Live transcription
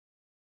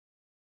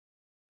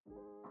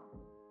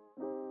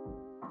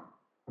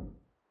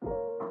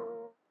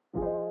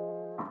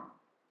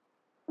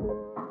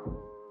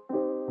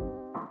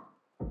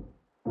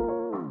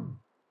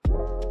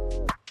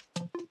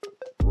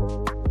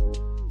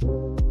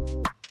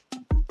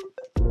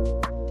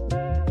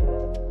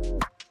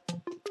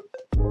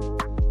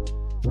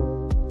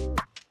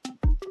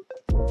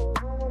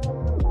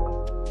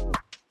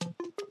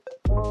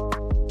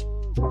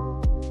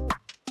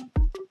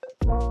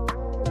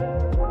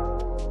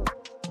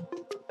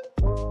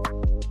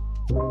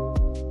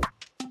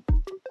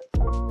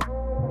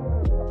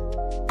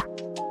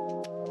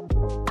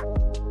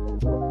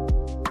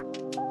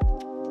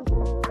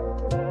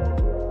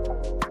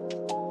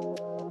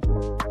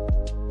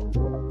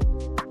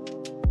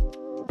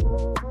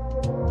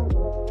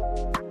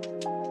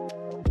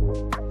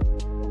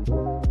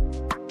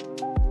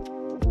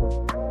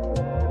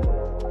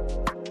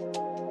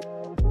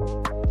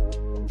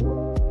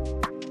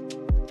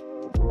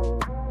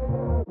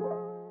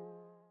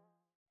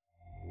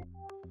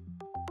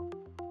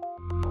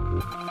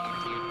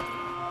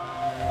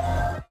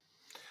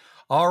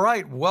All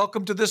right,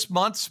 welcome to this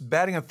month's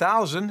Batting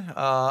 1,000.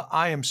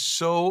 I am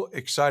so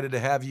excited to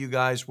have you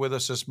guys with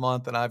us this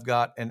month, and I've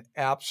got an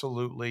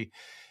absolutely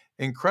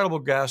incredible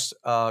guest,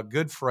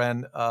 good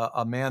friend,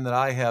 a man that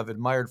I have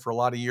admired for a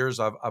lot of years.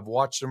 I've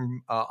watched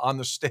him on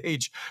the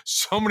stage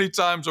so many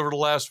times over the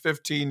last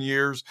 15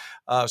 years,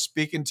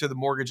 speaking to the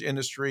mortgage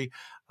industry,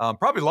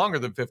 probably longer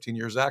than 15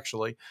 years,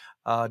 actually.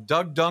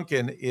 Doug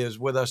Duncan is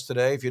with us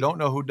today. If you don't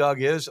know who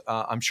Doug is,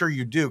 I'm sure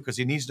you do because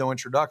he needs no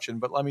introduction,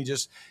 but let me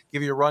just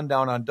give you a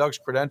rundown on Doug's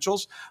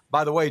credentials.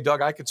 By the way,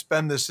 Doug, I could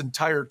spend this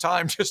entire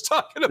time just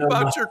talking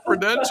about your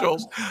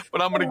credentials, but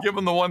I'm going to give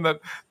him the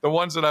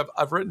ones that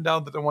I've written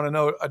down that I want to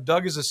know.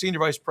 Doug is a senior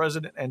vice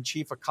president and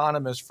chief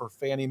economist for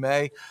Fannie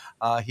Mae.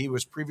 He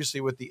was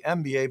previously with the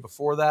MBA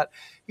before that.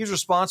 He's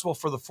responsible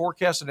for the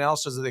forecast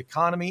analysis of the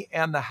economy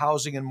and the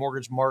housing and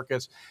mortgage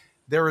markets.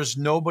 There is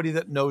nobody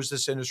that knows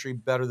this industry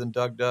better than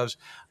Doug does.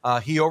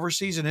 He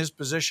oversees in his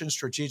position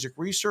strategic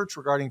research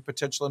regarding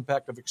potential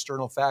impact of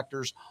external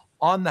factors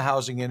on the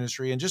housing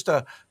industry. And just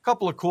a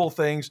couple of cool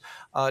things.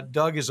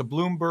 Doug is a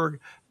Bloomberg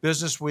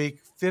Business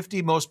Week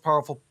 50 most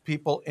powerful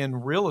people in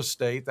real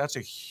estate. That's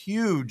a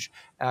huge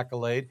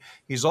accolade.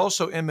 He's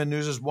also Inman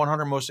News'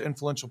 100 most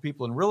influential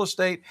people in real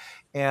estate.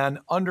 And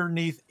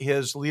underneath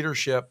his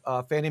leadership,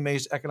 Fannie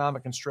Mae's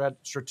Economic and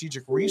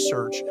Strategic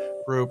Research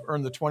Group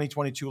earned the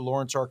 2022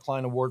 Lawrence R.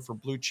 Klein Award for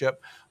Blue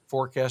Chip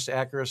Forecast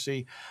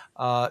Accuracy.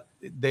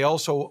 They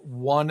also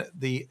won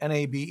the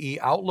NABE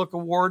Outlook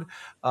Award.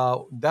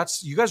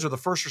 You guys are the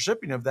first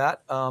recipient of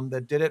that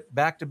that did it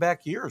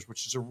back-to-back years,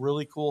 which is a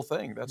really cool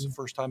thing. That's the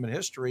first time in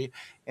history.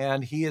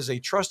 And he is a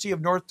trustee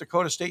of North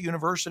Dakota State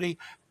University,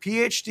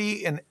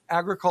 PhD in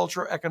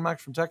agricultural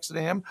economics from Texas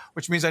A&M,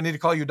 which means I need to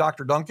call you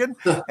Dr. Duncan.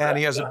 And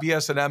he has a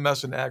BS and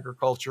MS in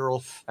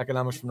agricultural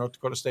economics from North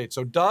Dakota State.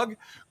 So, Doug,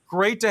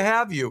 great to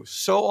have you.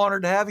 So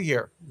honored to have you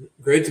here.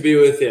 Great to be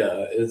with you.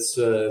 It's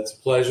a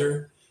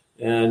pleasure.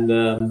 And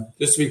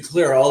just to be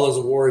clear, all those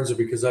awards are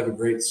because I have a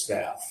great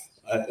staff.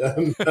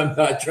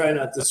 I try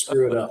not to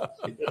screw it up.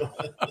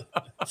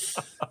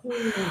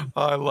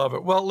 I love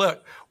it. Well,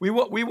 look, we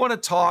want to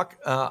talk.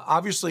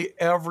 Obviously,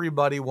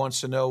 everybody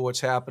wants to know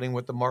what's happening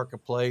with the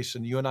marketplace,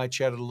 and you and I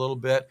chatted a little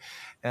bit.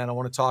 And I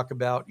want to talk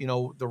about,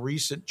 the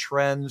recent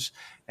trends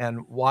and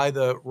why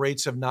the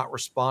rates have not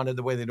responded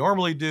the way they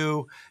normally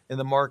do in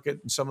the market,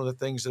 and some of the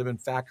things that have been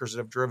factors that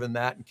have driven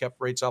that and kept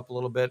rates up a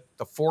little bit.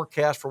 The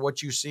forecast for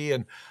what you see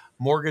in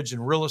mortgage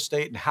and real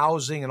estate and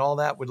housing and all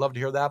that. We'd love to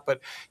hear that.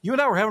 But you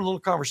and I were having a little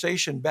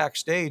conversation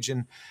backstage,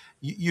 and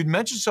you'd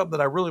mentioned something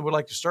that I really would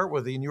like to start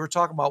with. And you were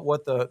talking about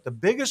what the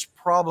biggest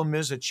problem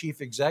is that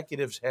chief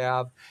executives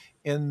have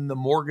in the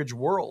mortgage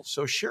world.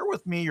 So share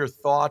with me your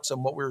thoughts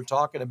on what we were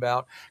talking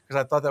about, because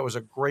I thought that was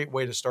a great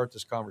way to start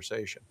this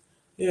conversation.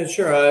 Yeah,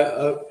 sure.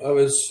 I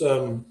was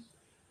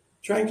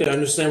trying to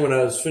understand when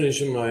I was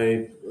finishing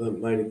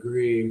my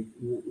degree,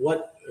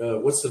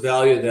 what's the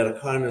value that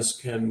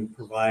economists can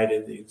provide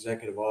in the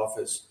executive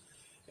office.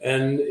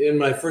 And in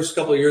my first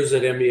couple of years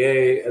at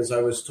MBA, as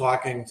I was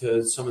talking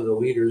to some of the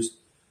leaders,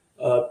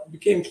 it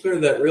became clear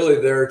that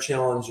really their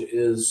challenge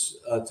is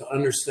to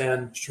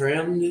understand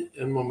trend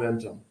and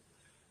momentum.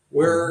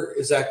 Where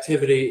is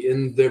activity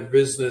in their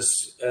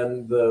business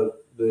and the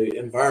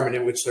environment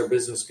in which their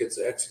business gets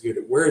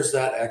executed? Where is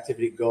that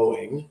activity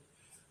going?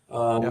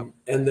 And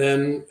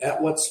then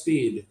at what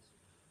speed?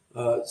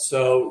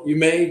 So you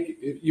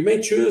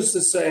may choose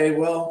to say,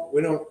 well,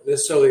 we don't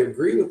necessarily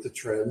agree with the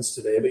trends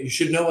today, but you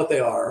should know what they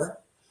are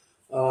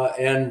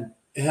and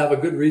have a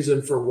good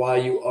reason for why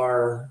you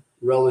are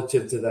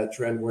relative to that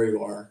trend where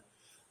you are.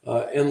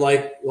 And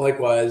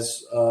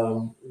likewise,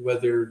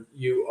 whether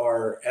you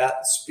are at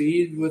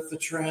speed with the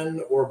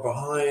trend or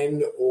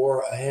behind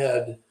or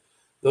ahead,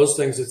 those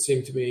things, it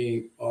seem to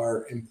me,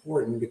 are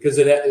important because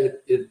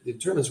it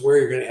determines where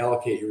you're going to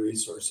allocate your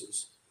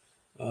resources.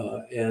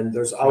 And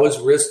there's always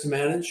risk to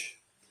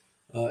manage,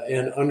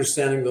 and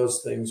understanding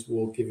those things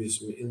will give you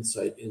some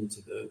insight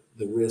into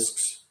the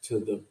risks to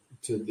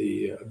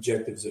the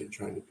objectives that you're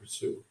trying to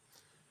pursue.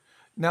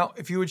 Now,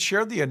 if you would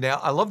share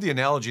I love the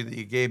analogy that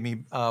you gave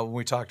me when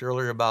we talked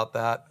earlier about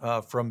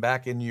that from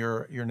back in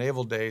your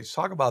naval days.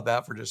 Talk about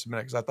that for just a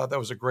minute, because I thought that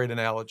was a great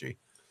analogy.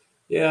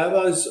 Yeah,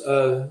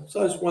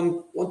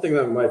 one thing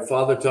that my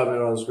father taught me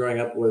when I was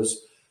growing up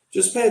was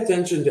just pay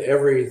attention to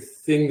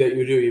everything that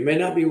you do. You may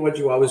not be what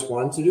you always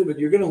want to do, but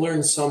you're going to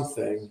learn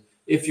something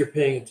if you're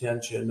paying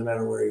attention, no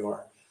matter where you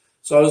are.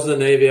 So I was in the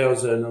Navy. I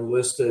was an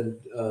enlisted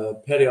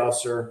petty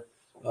officer.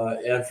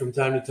 And from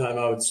time to time,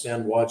 I would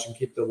stand watch and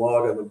keep the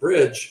log on the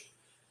bridge.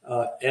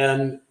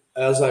 And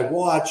as I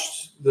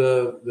watched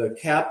the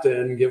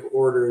captain give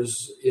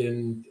orders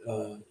in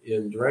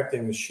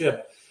directing the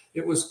ship,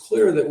 it was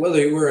clear that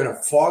whether you were in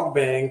a fog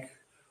bank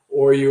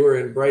or you were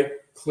in bright,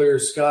 clear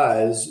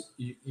skies,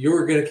 you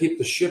were going to keep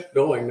the ship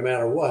going no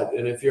matter what.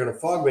 And if you're in a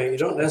fog bank, you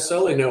don't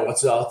necessarily know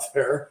what's out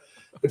there,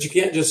 but you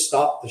can't just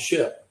stop the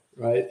ship,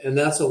 right? And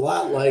that's a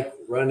lot like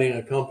running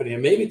a company.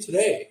 And maybe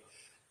today,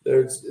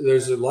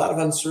 there's a lot of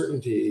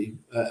uncertainty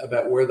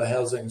about where the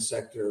housing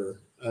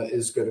sector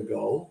is going to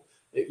go.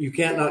 you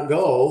can't not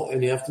go,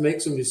 and you have to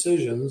make some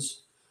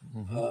decisions.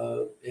 Hmm.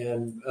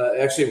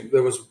 Actually,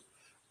 there was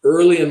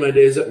early in my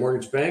days at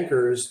Mortgage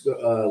Bankers,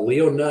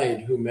 Leo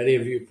Knight, who many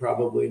of you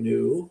probably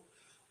knew,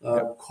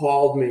 Yep.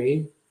 called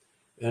me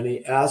and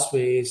he asked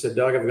me, he said,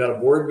 Doug, I've got a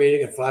board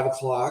meeting at 5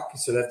 o'clock. He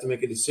said, I have to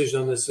make a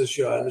decision on this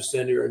issue. I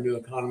understand you're a new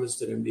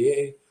economist at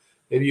MBA.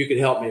 Maybe you could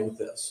help me with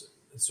this.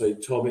 And so he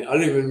told me, I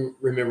don't even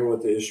remember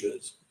what the issue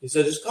is. He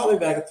said, just call me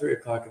back at 3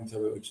 o'clock and tell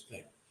me what you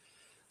think.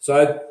 So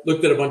I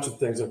looked at a bunch of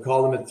things. I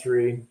called him at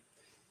 3.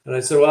 And I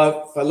said,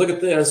 well, if I look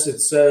at this, it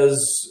says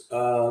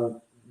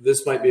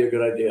this might be a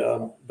good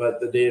idea,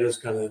 but the data is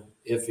kind of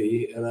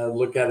iffy. And I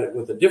look at it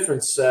with a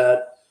different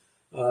set,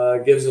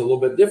 gives a little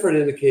bit different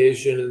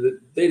indication. And the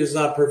data is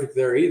not perfect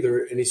there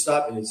either. And he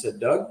stopped me and he said,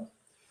 Doug,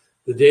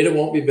 the data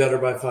won't be better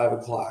by 5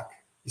 o'clock.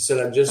 He said,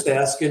 I'm just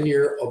asking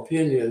your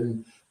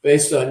opinion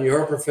based on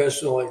your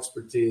professional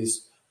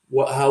expertise.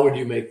 How would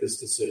you make this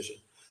decision?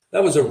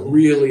 That was a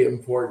really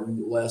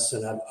important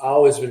lesson. I've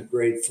always been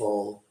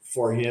grateful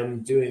for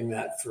him doing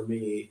that for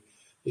me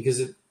because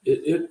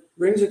it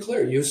brings it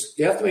clear. You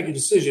have to make a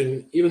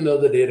decision, even though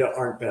the data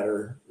aren't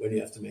better when you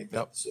have to make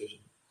that decision.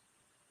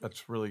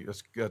 That's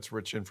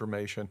rich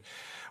information.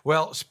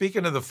 Well,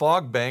 speaking of the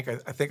fog bank,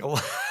 I think a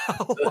lot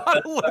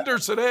of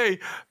lenders today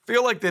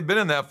feel like they've been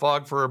in that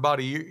fog for about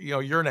a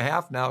year and a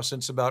half now,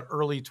 since about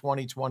early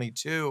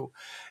 2022,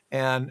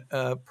 and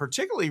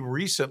particularly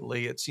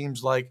recently, it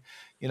seems like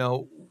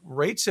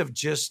rates have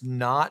just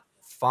not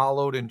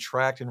followed and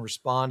tracked and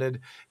responded,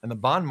 and the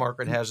bond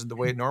market hasn't the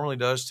way it normally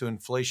does to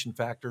inflation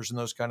factors and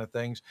those kind of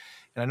things.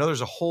 And I know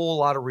there's a whole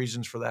lot of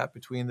reasons for that,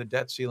 between the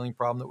debt ceiling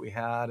problem that we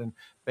had and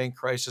bank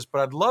crisis. But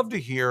I'd love to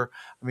hear,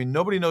 I mean,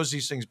 nobody knows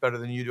these things better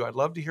than you do. I'd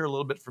love to hear a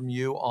little bit from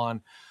you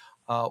on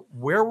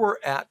where we're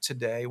at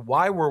today,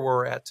 why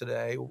we're at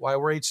today, why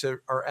rates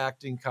are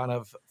acting kind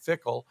of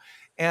fickle,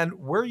 and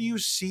where you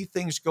see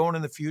things going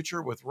in the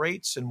future with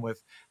rates and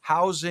with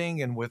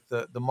housing and with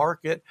the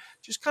market.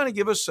 Just kind of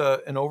give us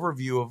an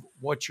overview of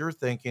what you're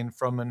thinking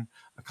from an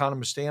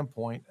economist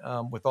standpoint,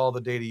 with all the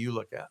data you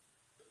look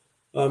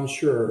at.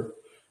 Sure.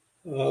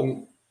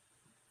 Um,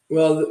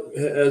 well,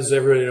 as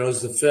everybody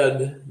knows, the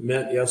Fed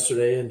met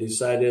yesterday and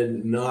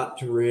decided not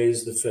to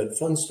raise the Fed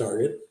funds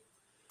target.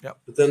 Yep.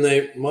 But then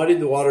they muddied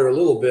the water a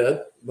little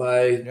bit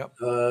by Yep.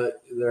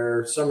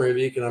 their summary of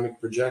economic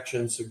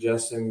projections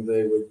suggesting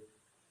they would,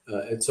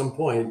 at some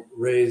point,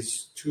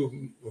 raise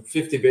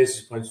 50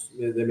 basis points.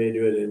 They may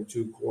do it in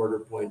 2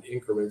 quarter-point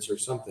increments or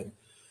something,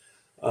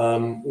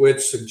 which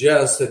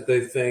suggests that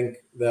they think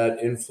that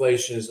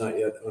inflation is not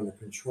yet under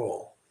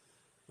control.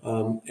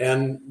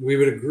 And we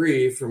would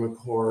agree from a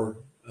core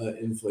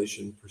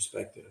inflation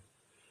perspective.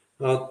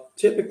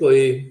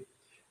 Typically,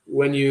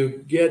 when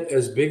you get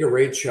as big a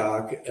rate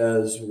shock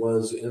as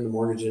was in the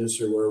mortgage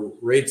industry, where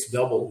rates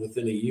doubled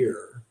within a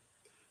year,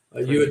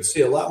 you would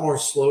see a lot more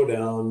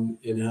slowdown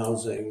in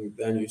housing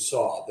than you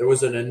saw. There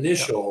was an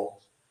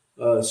initial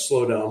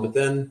slowdown, but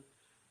then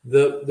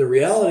the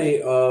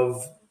reality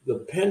of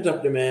the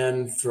pent-up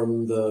demand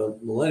from the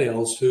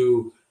millennials,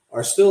 who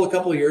are still a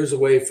couple of years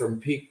away from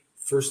peak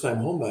first-time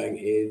home buying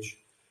age,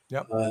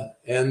 Yep.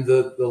 and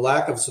the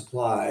lack of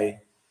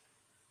supply,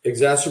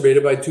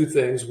 exacerbated by two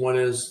things. One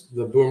is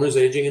the boomers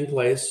aging in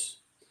place,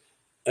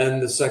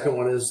 and the second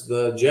one is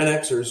the Gen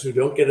Xers who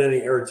don't get any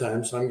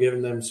airtime. So I'm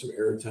giving them some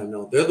airtime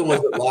now. They're the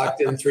ones that locked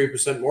in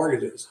 3%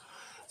 mortgages.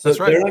 So That's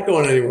right. they're not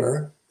going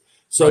anywhere.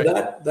 So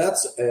Right.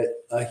 that's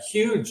a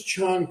huge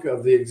chunk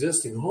of the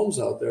existing homes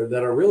out there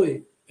that are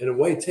really, in a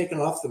way, taken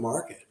off the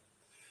market.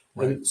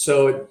 Right. And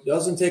so it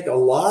doesn't take a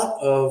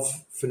lot of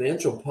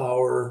financial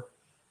power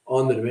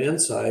on the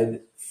demand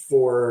side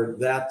for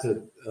that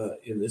to,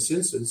 in this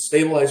instance,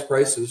 stabilize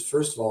prices.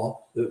 First of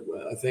all,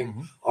 I think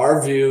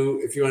our view,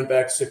 if you went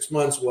back 6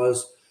 months,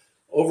 was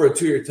over a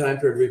 2-year time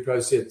period, we'd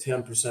probably see a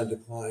 10%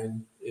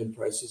 decline in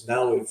prices.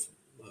 Now we've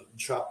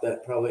chopped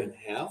that probably in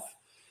half,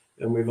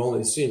 and we've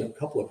only seen a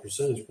couple of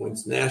percentage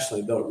points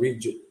nationally, though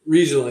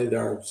regionally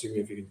there are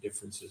significant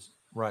differences.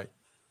 Right.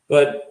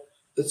 But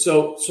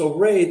so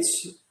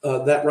rates,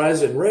 that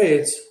rise in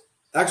rates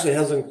actually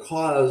hasn't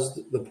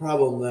caused the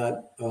problem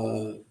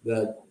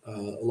that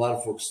a lot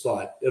of folks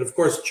thought. It, of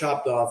course,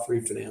 chopped off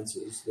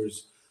refinances.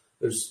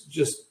 There's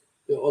just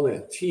only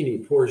a teeny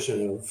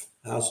portion of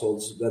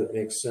households that it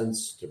makes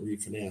sense to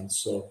refinance.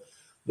 So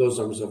those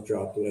numbers have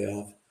dropped way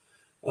off.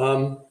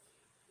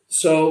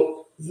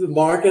 So the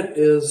market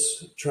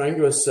is trying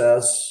to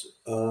assess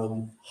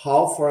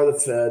how far the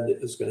Fed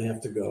is going to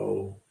have to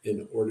go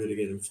in order to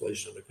get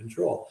inflation under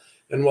control.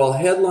 And while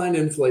headline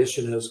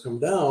inflation has come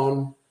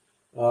down,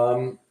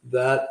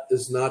 that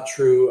is not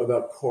true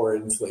about core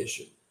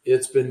inflation.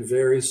 It's been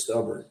very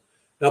stubborn.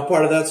 Now,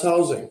 part of that's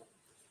housing.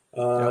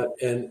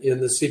 And in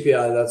the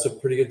CPI, that's a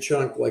pretty good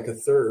chunk, like a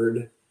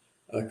third,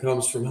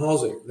 comes from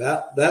housing.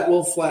 That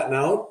will flatten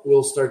out.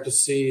 We'll start to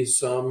see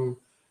some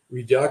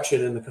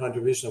reduction in the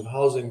contribution of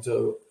housing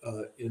to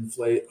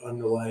inflate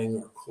underlying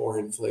or core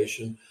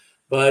inflation.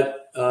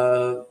 But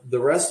the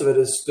rest of it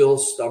is still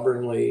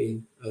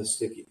stubbornly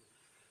sticky.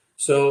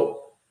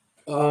 So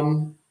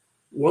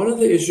One of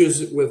the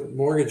issues with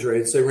mortgage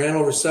rates, they ran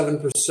over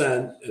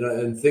 7%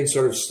 and things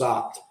sort of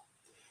stopped.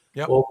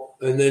 Yep. Well,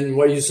 and then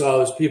what you saw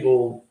was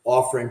people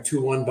offering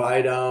 2-1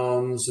 buy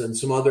downs and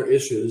some other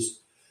issues.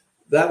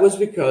 That was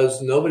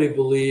because nobody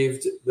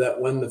believed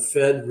that when the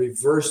Fed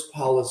reversed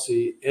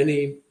policy,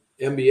 any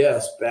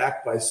MBS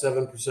backed by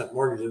 7%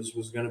 mortgages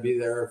was going to be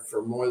there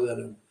for more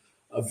than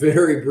a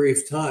very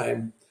brief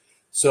time.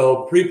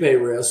 So prepay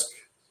risk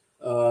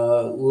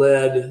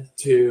led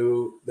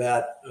to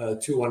that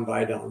 2-1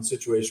 buy down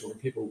situation where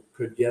people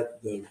could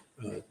get the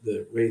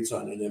rates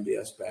on an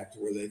MBS back to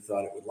where they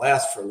thought it would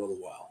last for a little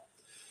while.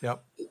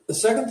 Yep. The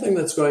second thing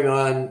that's going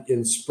on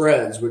in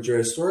spreads, which are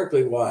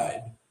historically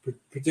wide,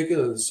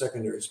 particularly the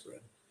secondary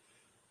spread,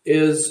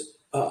 is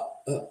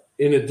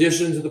in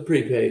addition to the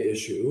prepay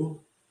issue,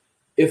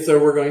 if there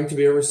were going to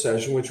be a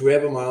recession, which we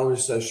have a mild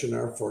recession in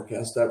our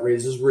forecast, that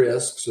raises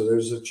risk. So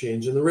there's a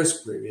change in the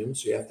risk premium.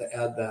 So you have to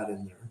add that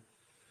in there.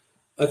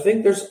 I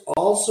think there's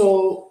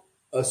also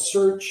a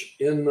search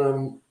in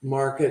the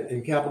market,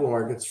 in capital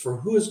markets, for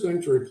who is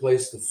going to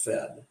replace the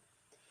Fed.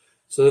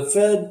 So the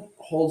Fed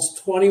holds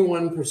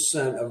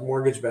 21% of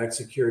mortgage-backed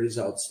securities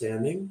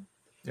outstanding.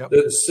 Yep.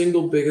 They're the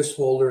single biggest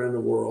holder in the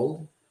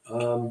world.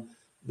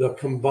 The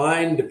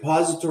combined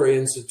depository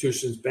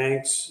institutions,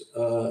 banks,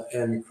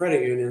 and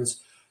credit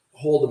unions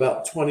hold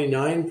about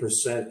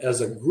 29%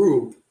 as a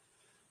group,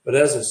 but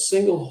as a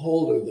single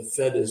holder, the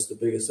Fed is the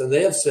biggest. And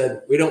they have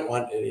said, we don't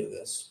want any of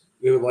this.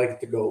 We would like it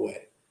to go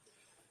away.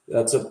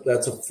 That's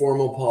a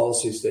formal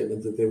policy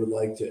statement that they would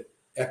like to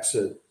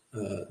exit,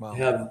 Wow.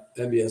 have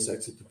MBS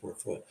exit the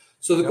portfolio.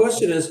 So the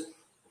question is,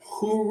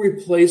 who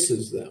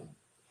replaces them?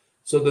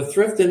 So the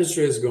thrift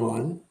industry is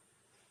gone.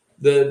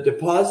 The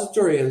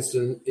depository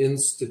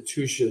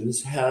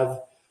institutions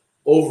have,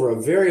 over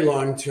a very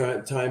long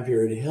time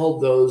period,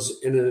 held those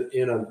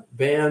in a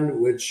band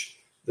which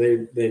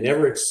they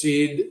never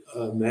exceed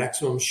a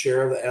maximum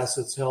share of the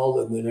assets held,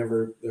 and they're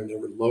never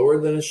lower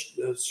than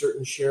a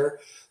certain share.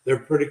 They're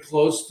pretty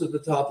close to the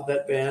top of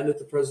that band at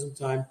the present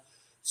time.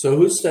 So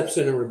who steps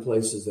in and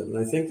replaces them?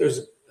 And I think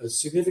there's a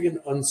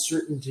significant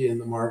uncertainty in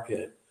the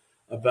market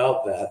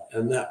about that,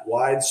 and that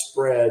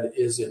widespread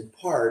is in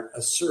part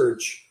a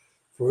search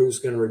for who's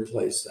going to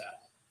replace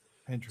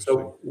that. Interesting.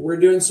 So we're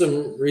doing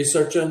some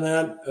research on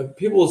that.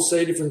 People will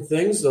say different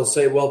things. They'll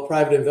say, well,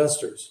 private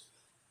investors.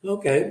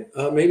 Okay,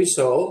 maybe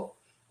so.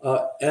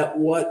 At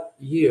what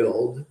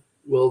yield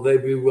will they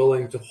be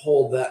willing to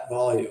hold that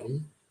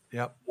volume?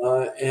 Yep.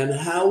 And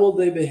how will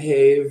they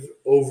behave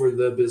over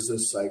the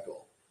business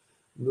cycle?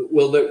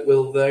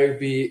 Will there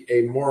be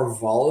a more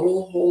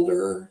volatile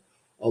holder,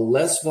 a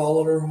less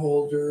volatile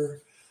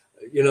holder?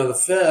 You know, the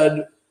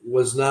Fed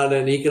was not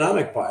an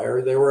economic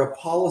buyer. They were a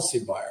policy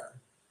buyer.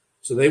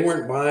 So they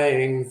weren't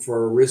buying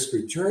for risk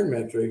return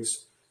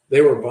metrics.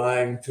 They were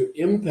buying to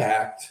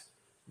impact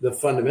the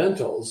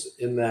fundamentals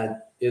in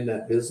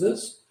that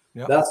business.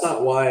 Yep. That's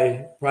not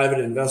why private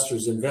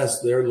investors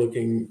invest. They're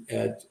looking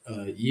at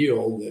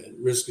yield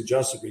and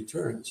risk-adjusted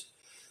returns.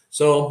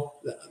 So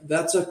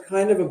that's a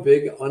kind of a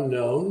big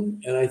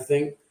unknown. And I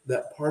think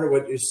that part of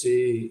what you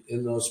see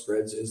in those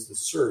spreads is the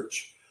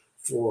search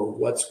for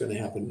what's going to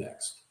happen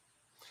next.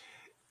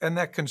 And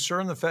that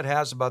concern the Fed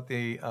has about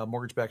the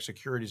mortgage-backed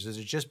securities, is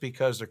it just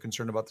because they're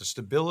concerned about the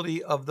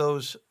stability of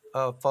those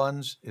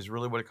funds is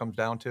really what it comes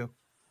down to?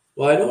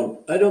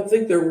 Well, I don't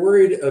think they're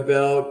worried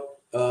about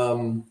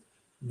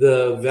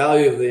the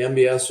value of the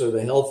MBS or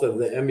the health of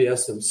the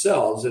MBS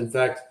themselves. In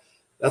fact,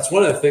 that's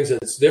one of the things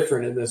that's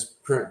different in this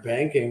current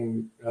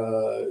banking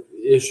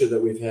issue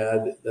that we've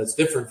had. That's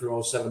different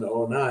from 07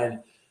 to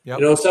 09. Yep.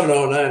 You know, 07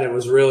 to 09, it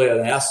was really an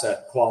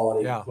asset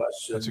quality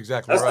question. That's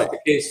exactly right. That's not the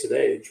case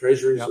today.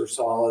 Treasuries are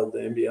solid.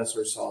 The MBS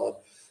are solid.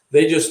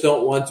 They just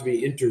don't want to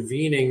be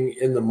intervening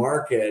in the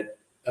market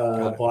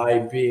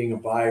by being a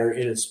buyer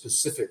in a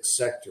specific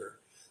sector.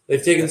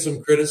 They've taken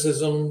some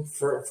criticism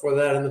for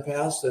that in the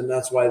past, and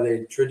that's why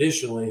they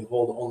traditionally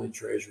hold only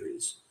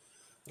treasuries.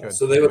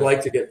 So they would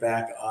like to get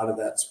back out of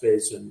that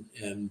space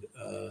and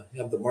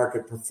have the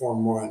market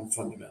perform more on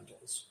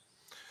fundamentals.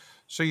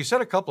 So you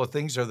said a couple of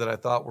things there that I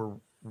thought were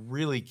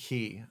really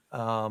key.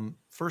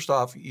 First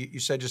off, you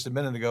said just a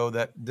minute ago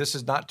that this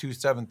is not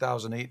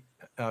 2007,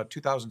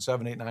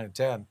 8, 9, and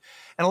 10. And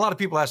a lot of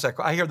people ask that.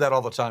 I hear that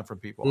all the time from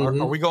people.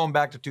 Mm-hmm. Are we going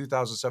back to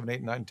 2007,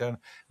 8, 9, and 10?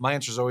 My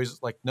answer is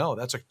always like, no,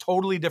 that's a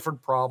totally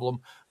different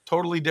problem,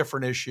 totally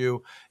different issue.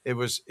 It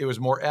was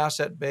more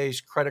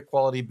asset-based, credit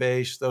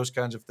quality-based, those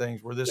kinds of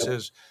things, where this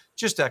is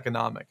just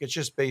economic. It's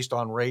just based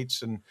on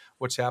rates and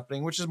what's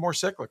happening, which is more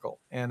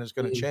cyclical and is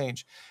going to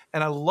change.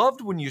 And I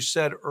loved when you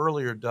said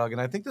earlier, Doug,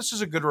 and I think this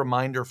is a good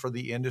reminder for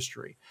the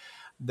industry,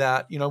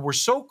 that, you know, we're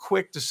so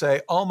quick to say,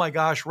 oh my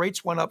gosh,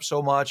 rates went up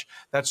so much,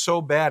 that's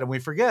so bad. And we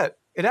forget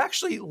it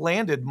actually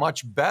landed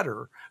much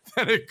better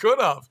than it could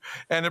have,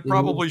 and it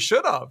probably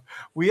should have.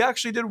 We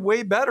actually did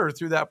way better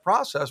through that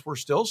process. We're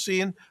still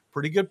seeing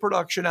pretty good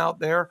production out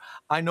there.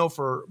 I know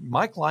for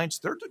my clients,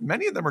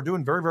 many of them are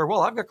doing very, very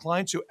well. I've got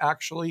clients who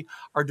actually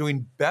are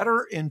doing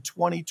better in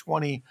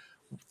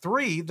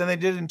 2023 than they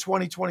did in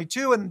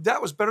 2022, and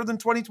that was better than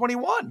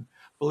 2021.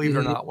 believe it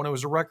or not, when it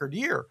was a record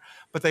year.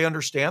 But they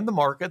understand the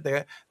market.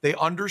 They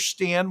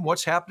understand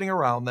what's happening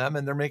around them,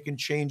 and they're making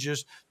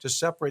changes to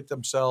separate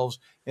themselves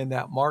in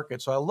that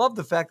market. So I love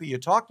the fact that you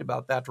talked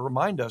about that to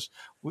remind us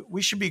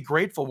we should be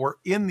grateful we're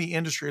in the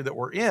industry that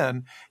we're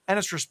in, and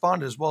it's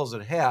responded as well as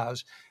it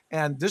has.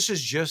 And this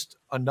is just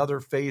another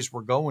phase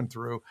we're going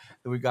through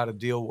that we've got to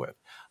deal with.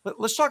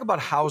 Let's talk about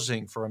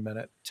housing for a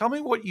minute. Tell me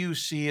what you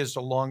see as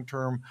the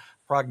long-term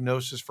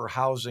prognosis for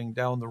housing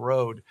down the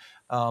road.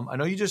 I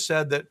know you just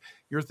said that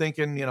you're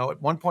thinking,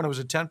 at one point it was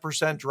a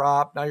 10%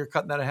 drop. Now you're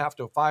cutting that in half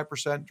to a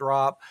 5%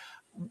 drop.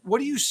 What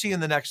do you see in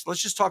let's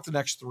just talk the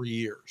next 3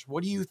 years.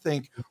 What do you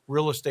think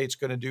real estate's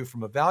going to do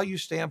from a value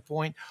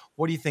standpoint?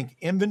 What do you think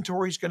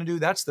inventory is going to do?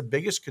 That's the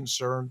biggest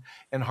concern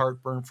and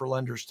heartburn for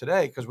lenders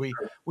today, because we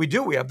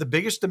have the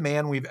biggest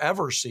demand we've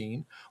ever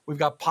seen. We've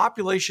got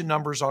population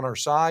numbers on our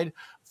side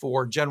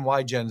for Gen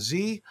Y, Gen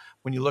Z.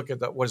 When you look at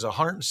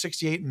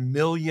 168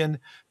 million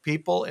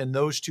people in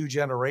those two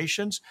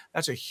generations,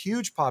 that's a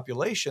huge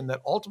population that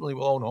ultimately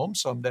will own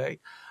homes someday.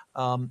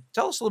 Tell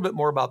us a little bit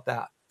more about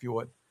that, if you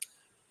would.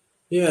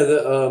 Yeah,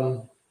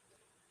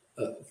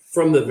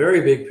 from the very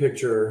big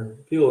picture,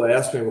 people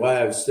ask me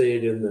why I've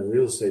stayed in the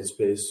real estate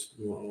space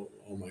all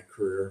my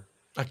career.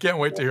 I can't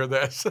wait to hear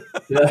this.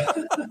 Yeah,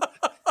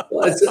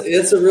 well,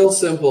 it's a real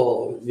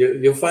simple.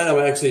 You'll find I'm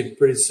actually a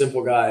pretty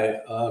simple guy.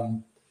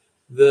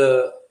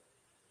 It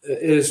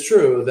is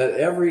true that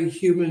every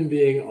human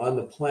being on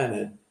the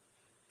planet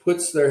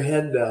puts their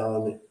head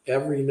down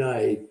every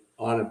night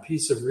on a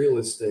piece of real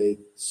estate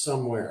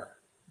somewhere.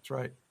 That's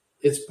right.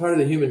 It's part of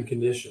the human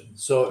condition.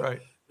 So,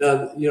 right.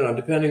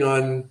 Depending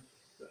on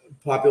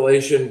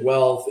population,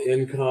 wealth,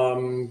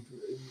 income,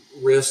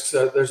 risks,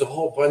 there's a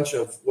whole bunch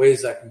of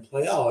ways that can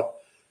play out,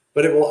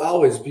 but it will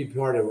always be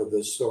part of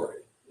this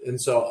story.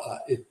 And so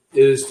it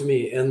is, to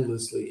me,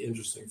 endlessly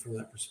interesting from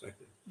that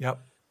perspective. Yep.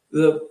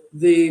 There's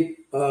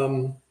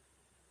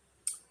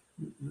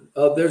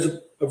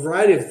a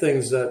variety of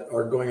things that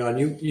are going on.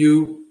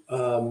 You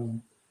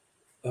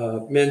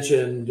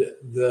mentioned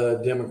the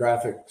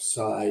demographic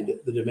side,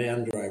 the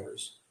demand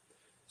drivers.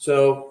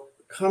 So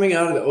coming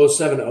out of the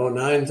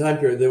 07-09 time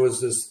period, there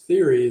was this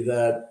theory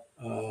that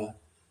the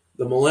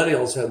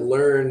millennials had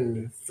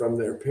learned from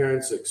their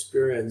parents'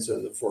 experience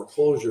and the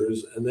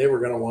foreclosures, and they were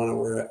going to want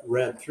to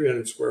rent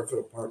 300 square foot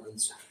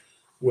apartments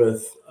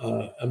with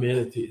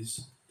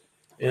amenities.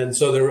 And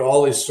so there were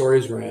all these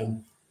stories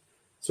ran.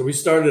 So we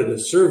started a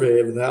survey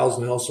of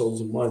 1,000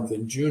 households a month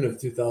in June of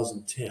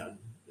 2010,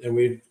 and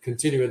we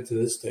continue it to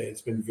this day.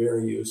 It's been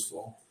very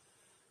useful.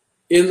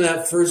 In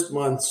that first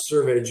month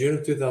survey, June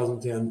of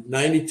 2010,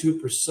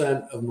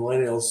 92% of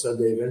millennials said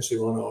they eventually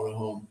want to own a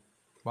home.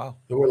 Wow.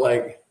 And we're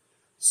like,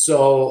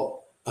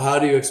 so how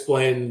do you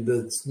explain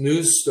the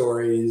news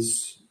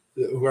stories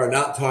who are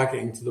not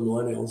talking to the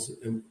millennials?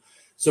 And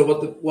so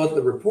what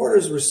the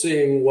reporters were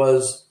seeing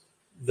was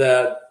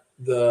that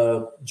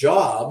the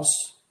jobs,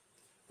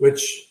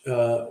 which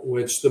the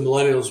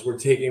millennials were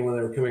taking when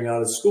they were coming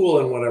out of school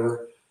and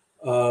whatever,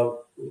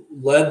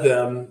 led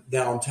them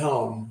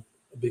downtown,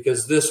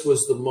 because this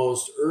was the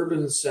most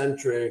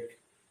urban-centric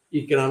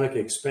economic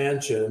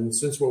expansion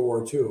since World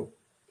War II.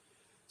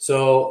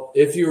 So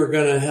if you were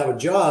going to have a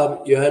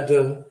job, you had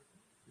to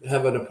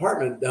have an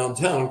apartment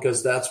downtown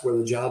because that's where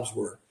the jobs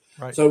were.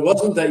 Right. So it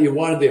wasn't that you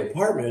wanted the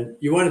apartment,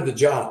 you wanted the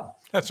job.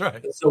 That's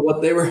right. So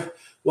what they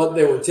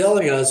were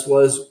telling us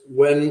was,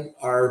 when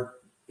our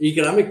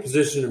economic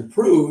position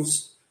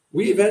improves,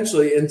 we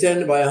eventually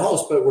intend to buy a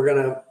house, but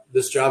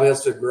this job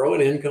has to grow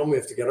in income. We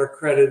have to get our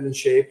credit in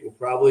shape. We'll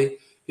probably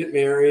get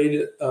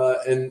married.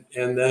 And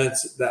then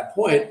it's at that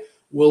point,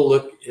 we'll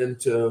look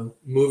into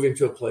moving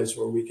to a place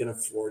where we can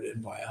afford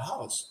and buy a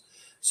house.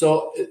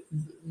 So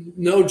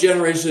no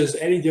generation is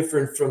any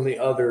different from the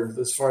other,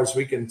 as far as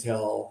we can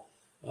tell,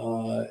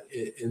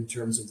 in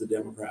terms of the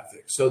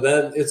demographics. So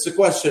then it's a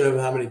question of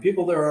how many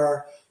people there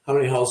are, how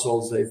many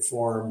households they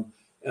form,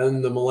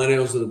 and the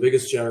millennials are the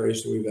biggest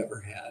generation we've ever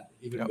had,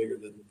 even bigger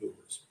than the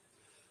boomers.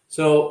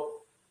 So,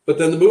 but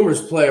then the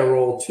boomers play a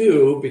role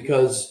too,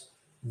 because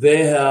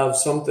they have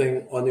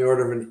something on the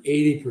order of an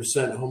 80%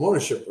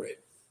 homeownership rate,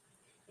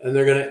 and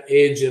they're going to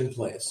age in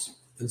place.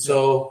 And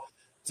so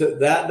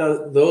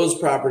those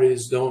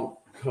properties don't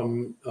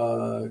come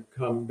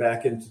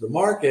back into the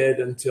market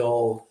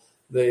until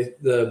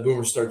the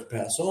boomers start to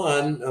pass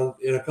on.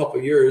 In a couple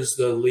of years,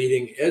 the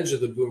leading edge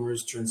of the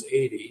boomers turns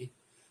 80.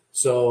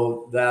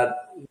 So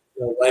that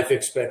life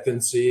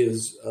expectancy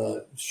is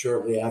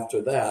shortly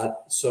after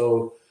that.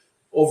 So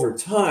over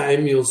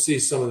time, you'll see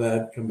some of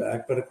that come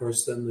back. But of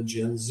course, then the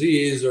Gen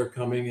Zs are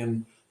coming,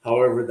 and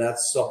however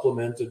that's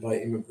supplemented by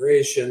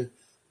immigration,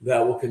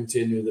 that will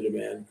continue the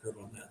demand curve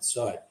on that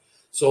side.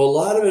 So a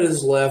lot of it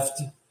is left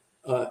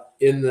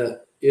in the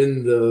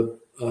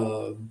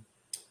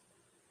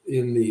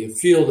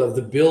field of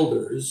the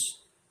builders.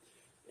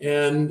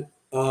 And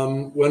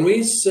when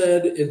we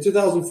said in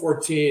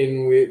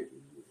 2014, we,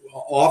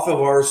 off of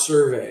our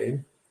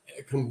survey,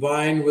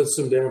 combined with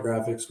some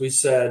demographics, we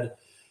said,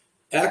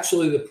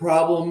 actually, the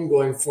problem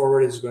going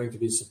forward is going to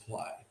be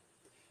supply.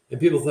 and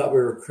people thought we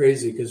were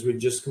crazy because we'd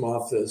just come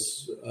off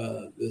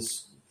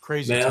this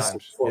Crazy massive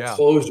times. Yeah.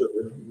 foreclosure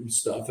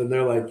stuff, and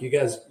they're like, "You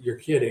guys, you're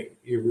kidding?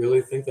 You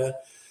really think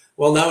that?"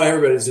 Well, now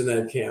everybody's in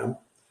that camp.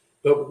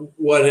 But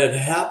what had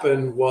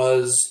happened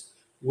was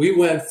we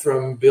went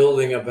from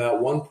building about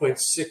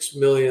 1.6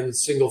 million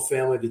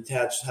single-family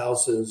detached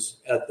houses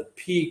at the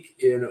peak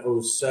in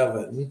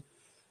 '07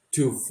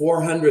 to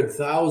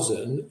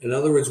 400,000. In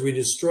other words, we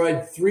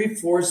destroyed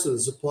 3/4 of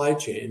the supply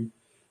chain,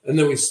 and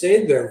then we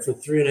stayed there for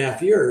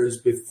 3.5 years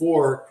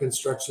before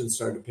construction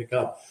started to pick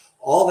up.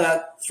 All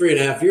that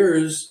 3.5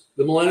 years,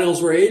 the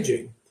millennials were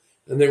aging,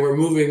 and they were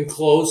moving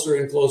closer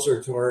and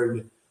closer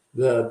toward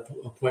the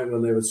point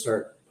when they would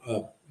start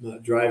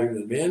driving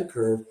the demand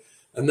curve.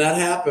 And that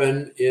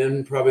happened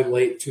in probably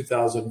late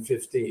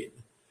 2015.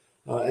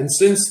 And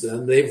since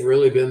then, they've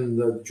really been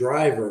the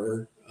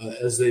driver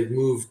as they've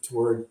moved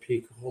toward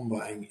peak home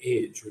buying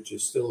age, which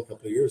is still a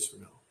couple of years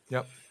from now.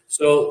 Yep.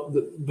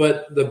 So,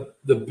 but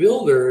the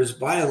builders,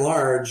 by and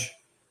large,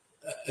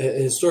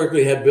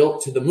 historically had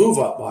built to the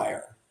move-up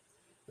buyer.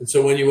 And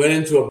so when you went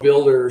into a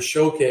builder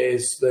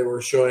showcase, they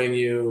were showing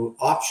you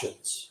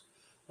options.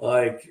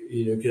 Like,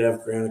 you could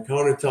have granite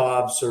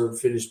countertops or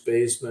finished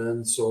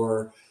basements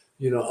or,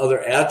 other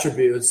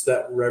attributes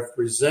that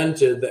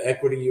represented the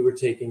equity you were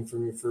taking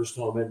from your first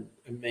home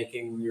and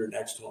making your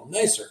next home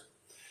nicer.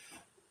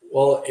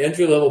 Well,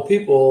 entry-level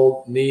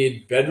people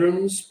need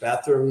bedrooms,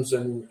 bathrooms,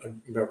 and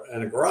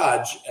a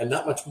garage, and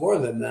not much more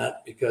than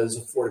that because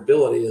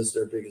affordability is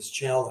their biggest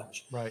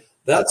challenge. Right.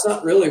 That's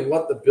not really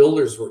what the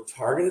builders were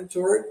targeted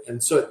toward.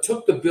 And so it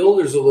took the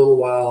builders a little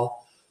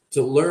while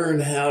to learn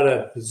how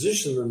to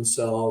position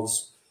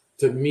themselves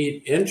to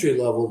meet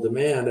entry-level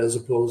demand as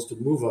opposed to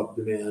move-up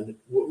demand,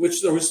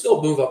 which there was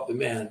still move-up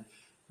demand,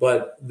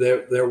 but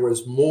there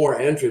was more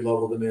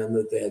entry-level demand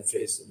that they had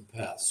faced in the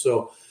past.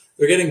 So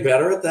they're getting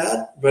better at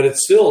that, but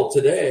it's still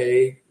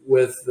today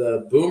with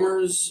the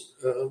boomers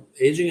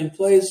aging in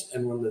place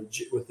and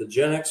with the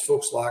Gen X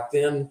folks locked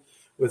in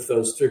with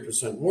those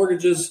 3%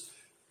 mortgages,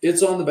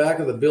 it's on the back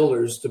of the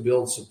builders to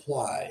build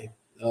supply.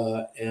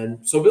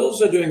 And so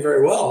builders are doing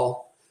very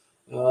well.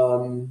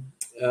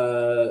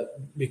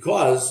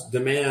 Because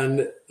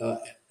demand,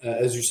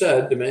 as you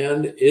said,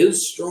 demand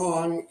is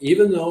strong,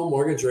 even though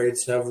mortgage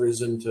rates have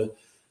risen to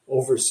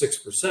over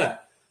 6%.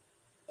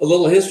 A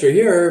little history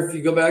here, if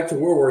you go back to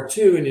World War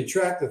II and you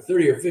track the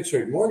 30-year fixed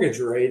rate mortgage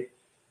rate,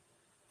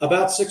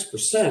 about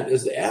 6%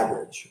 is the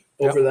average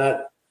over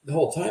the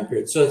whole time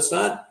period. So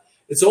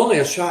it's only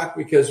a shock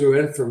because we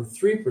went from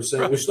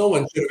 3%, which no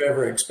one should have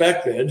ever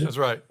expected. That's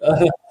right.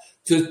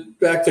 To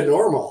back to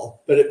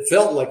normal. But it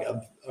felt like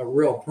a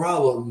real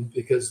problem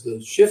because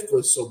the shift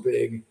was so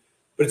big,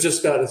 but it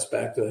just got us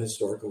back to a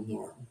historical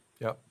norm.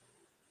 Yep.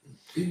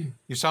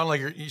 You sound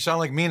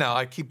like me now.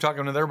 I keep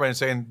talking with everybody and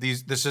saying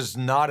this is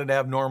not an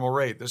abnormal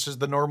rate. This is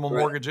the normal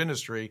mortgage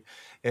industry.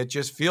 It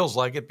just feels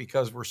like it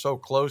because we're so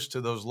close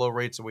to those low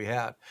rates that we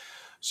had.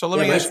 So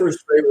let me my ask.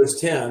 First rate was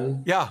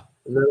 10. Yeah.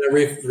 And then I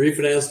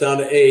refinanced down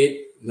to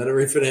 8. And then I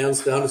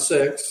refinanced down to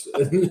 6.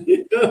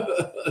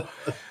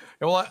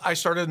 Well, I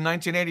started in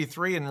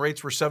 1983 and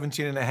rates were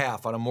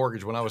 17.5 on a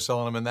mortgage when I was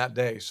selling them in that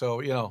day.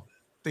 So,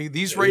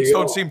 these rates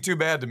don't seem too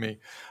bad to me.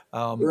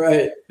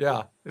 Right.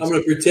 Yeah. I'm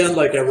going to pretend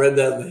like I read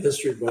that in the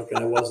history book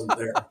and I wasn't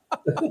there.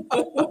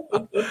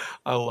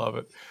 I love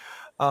it.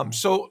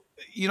 So,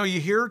 you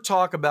hear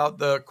talk about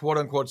the quote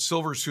unquote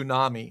silver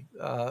tsunami,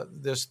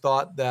 this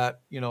thought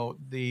that,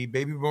 the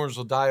baby boomers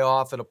will die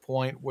off at a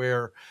point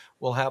where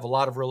we'll have a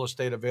lot of real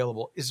estate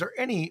available. Is there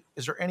any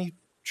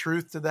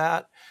truth to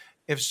that?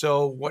 If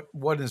so,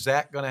 what is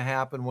that going to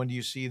happen? When do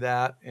you see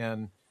that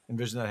and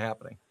envision that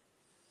happening?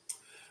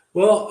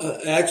 Well,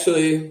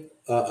 actually,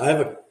 I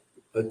have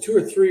a 2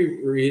 or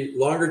 3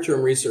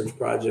 longer-term research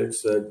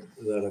projects that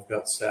I've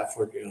got staff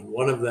working on.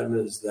 One of them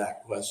is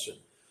that question.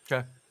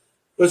 Okay.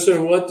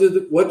 Listen, what do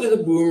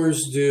the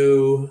boomers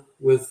do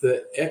with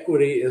the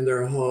equity in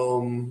their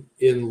home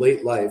in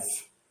late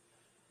life?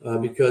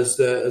 Because,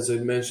 as I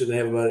mentioned, they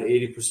have about an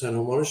 80%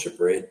 home ownership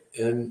rate,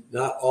 and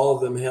not all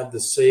of them have the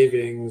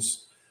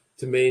savings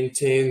to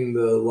maintain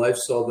the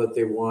lifestyle that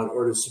they want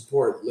or to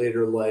support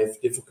later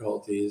life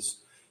difficulties.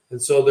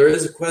 And so there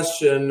is a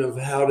question of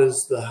how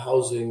does the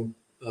housing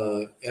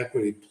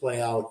equity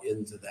play out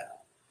into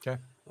that?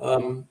 Okay. I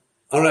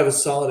don't have a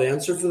solid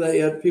answer for that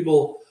yet.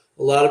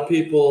 A lot of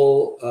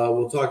people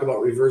will talk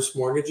about reverse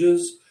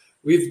mortgages.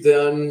 We've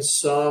done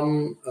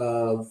some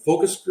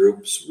focus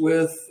groups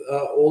with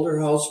older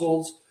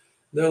households.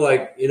 They're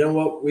like, you know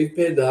what? We've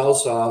paid the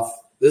house off.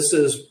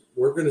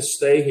 We're going to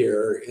stay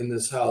here in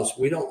this house.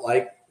 We don't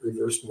like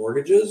reverse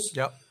mortgages.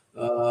 Yep.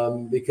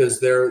 Because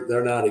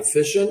they're not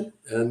efficient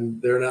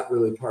and they're not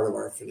really part of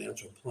our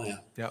financial plan.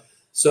 Yep.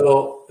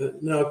 So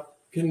now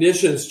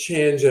conditions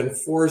change and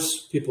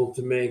force people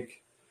to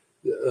make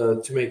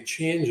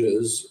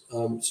changes.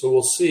 So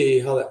we'll see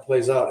how that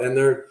plays out. And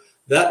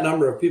that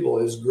number of people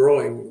is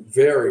growing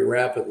very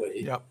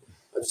rapidly. Yep.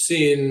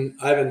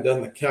 I haven't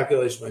done the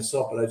calculation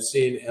myself, but I've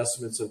seen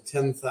estimates of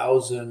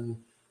 10,000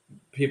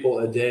 people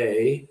a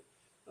day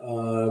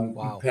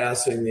Wow.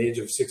 passing the age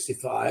of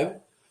 65.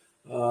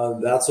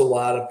 That's a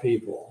lot of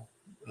people.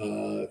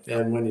 Yep.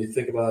 And when you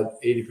think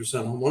about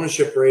 80% home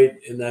ownership rate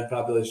in that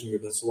population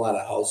group, that's a lot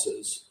of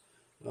houses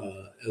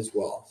as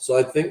well. So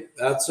I think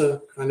that's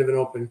a kind of an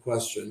open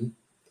question,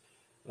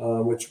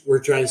 which we're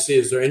trying to see,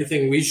 is there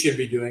anything we should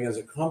be doing as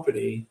a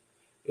company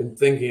in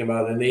thinking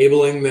about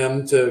enabling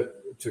them to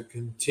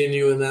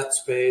continue in that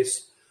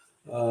space,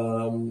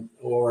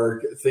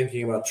 or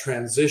thinking about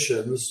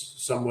transitions,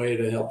 some way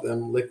to help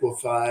them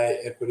liquefy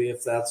equity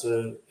if that's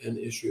an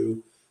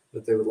issue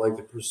that they would like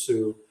to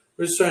pursue.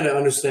 We're just trying to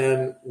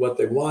understand what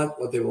they want,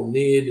 what they will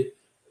need,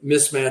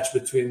 mismatch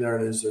between there,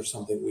 and is there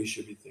something we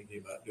should be thinking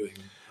about doing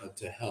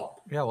to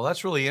help? Yeah, well,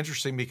 that's really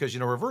interesting because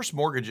reverse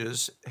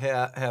mortgages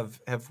have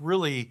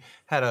really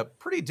had a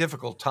pretty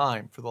difficult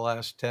time for the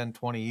last 10,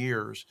 20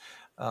 years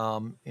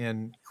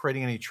in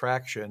creating any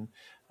traction.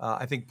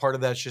 I think part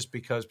of that's just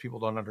because people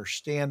don't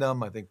understand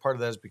them. I think part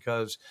of that is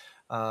because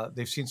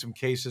they've seen some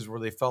cases where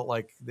they felt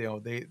like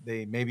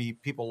they maybe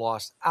people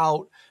lost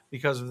out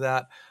because of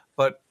that.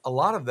 But a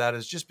lot of that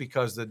is just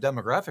because the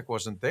demographic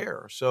wasn't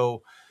there.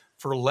 So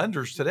for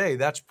lenders today,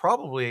 that's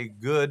probably a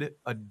good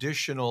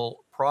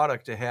additional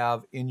product to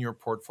have in your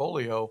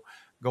portfolio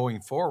going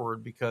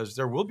forward, because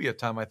there will be a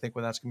time, I think,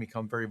 when that's going to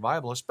become very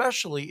viable,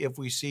 especially if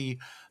we see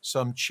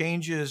some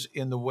changes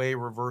in the way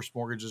reverse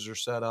mortgages are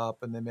set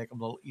up and they make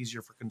them a little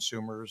easier for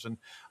consumers and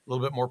a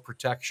little bit more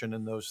protection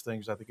in those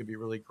things. I think it'd be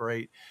really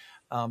great.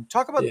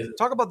 Talk about Yeah,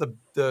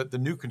 the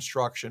new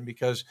construction,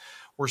 because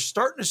we're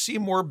starting to see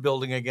more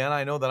building again.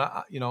 I know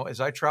that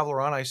as I travel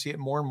around, I see it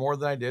more and more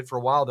than I did. For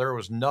a while there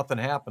was nothing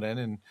happening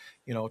in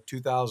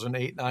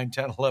 2008, 9,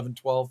 10, 11,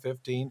 12,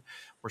 15.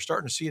 We're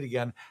starting to see it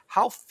again.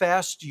 How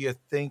fast do you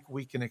think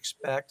we can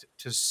expect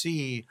to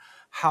see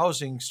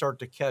housing start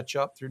to catch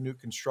up through new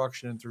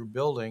construction and through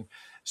building,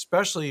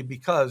 especially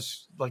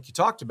because, like you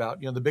talked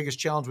about, the biggest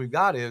challenge we've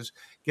got is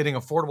getting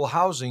affordable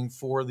housing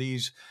for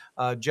these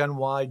Gen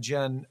Y,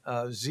 Gen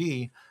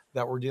Z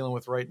that we're dealing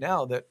with right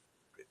now, that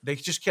they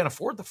just can't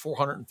afford the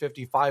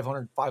 450,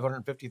 500,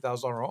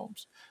 $550,000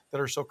 homes that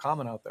are so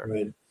common out there.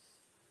 right.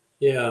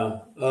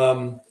 Yeah.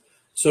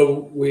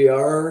 So we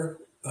are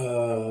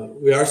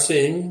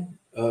seeing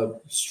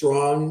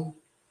stronger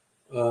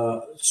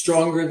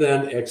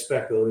than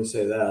expected. Let me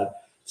say that,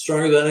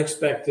 stronger than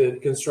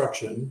expected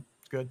construction,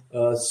 Good.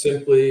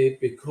 simply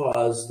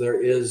because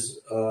there is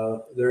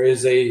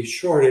a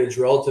shortage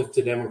relative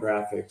to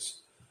demographics.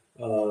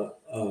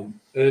 And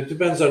it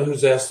depends on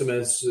whose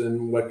estimates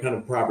and what kind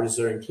of properties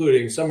they're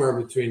including. Somewhere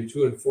between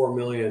 2 and 4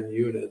 million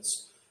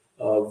units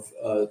of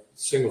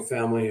single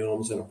family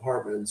homes and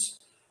apartments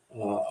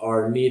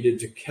are needed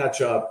to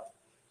catch up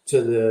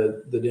to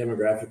the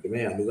demographic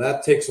demand. And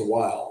that takes a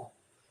while.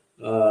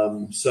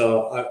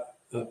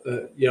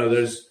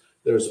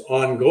 There's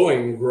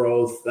ongoing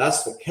growth.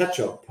 That's the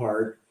catch-up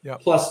part,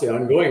 Yep. plus the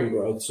ongoing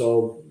growth.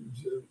 So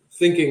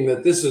thinking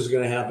that this is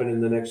going to happen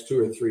in the next 2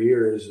 or 3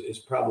 years is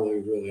probably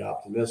really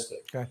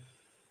optimistic. Okay.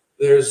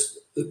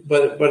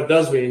 But it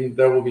does mean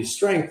there will be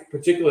strength,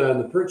 particularly on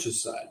the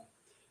purchase side.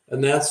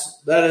 And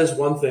that is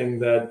one thing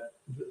that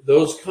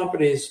those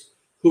companies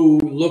who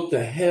looked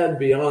ahead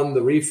beyond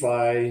the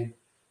refi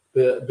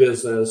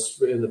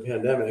business in the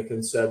pandemic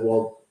and said,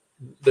 well,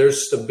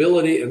 there's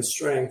stability and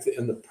strength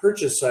in the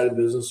purchase side of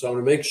the business, so I'm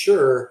going to make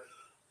sure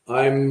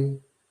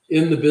I'm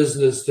in the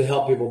business to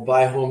help people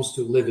buy homes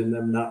to live in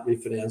them, not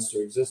refinance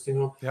their existing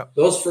home. Yep.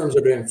 Those firms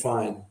are doing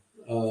fine.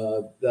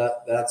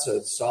 That's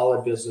a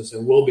solid business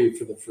and will be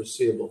for the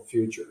foreseeable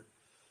future.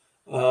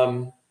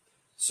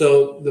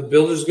 So the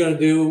builder's going to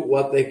do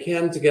what they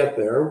can to get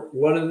there.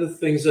 One of the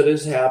things that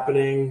is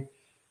happening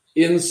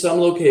in some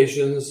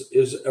locations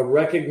is a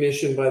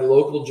recognition by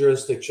local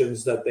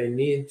jurisdictions that they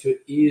need to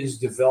ease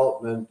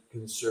development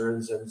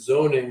concerns and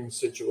zoning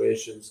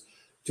situations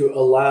to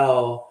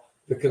allow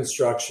the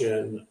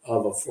construction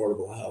of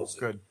affordable housing.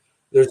 Good.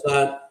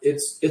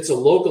 It's a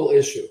local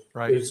issue.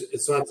 Right.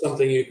 It's not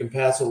something you can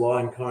pass a law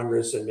in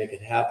Congress and make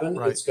it happen.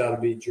 Right. It's got to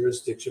be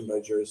jurisdiction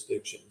by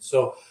jurisdiction.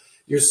 So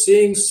you're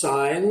seeing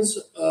signs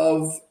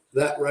of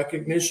that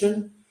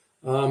recognition.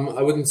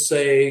 I wouldn't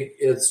say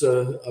it's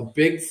a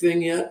big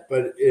thing yet,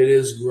 but it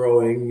is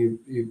growing.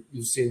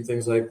 You've seen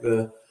things like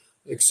the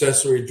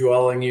accessory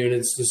dwelling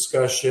units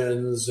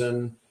discussions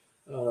and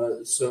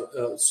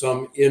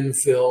some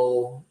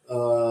infill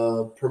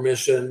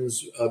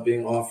permissions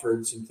being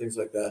offered, some things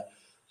like that.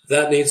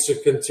 That needs to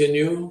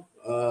continue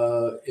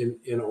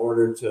in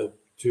order to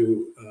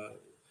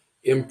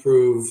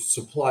improve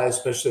supply,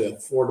 especially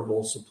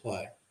affordable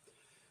supply.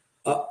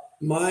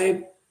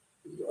 My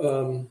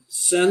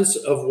sense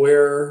of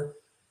where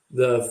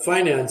the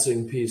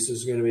financing piece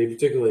is going to be,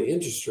 particularly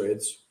interest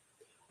rates,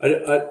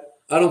 I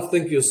don't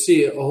think you'll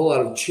see a whole lot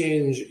of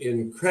change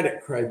in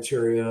credit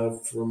criteria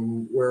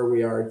from where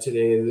we are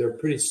today. They're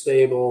pretty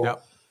stable.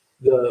 Yep.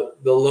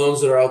 The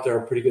loans that are out there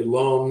are pretty good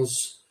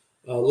loans.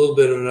 A little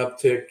bit of an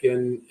uptick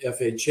in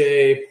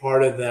FHA.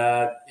 Part of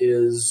that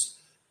is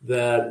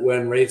that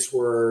when rates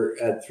were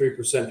at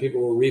 3%,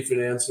 people were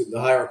refinancing. The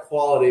higher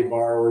quality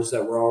borrowers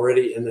that were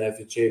already in the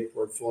FHA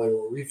portfolio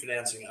were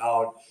refinancing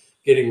out,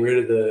 getting rid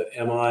of the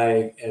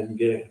MI and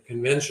getting a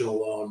conventional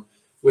loan,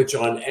 which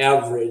on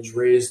average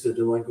raised the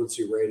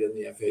delinquency rate in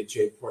the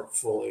FHA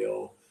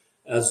portfolio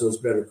as those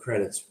better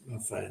credits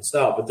financed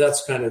out. But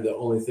that's kind of the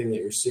only thing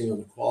that you're seeing on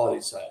the quality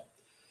side.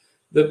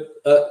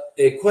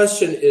 A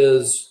question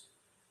is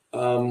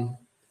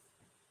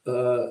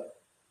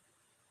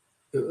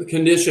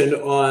conditioned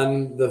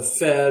on the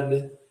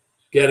Fed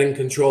getting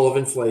control of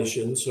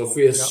inflation. So if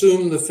we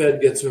assume the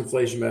Fed gets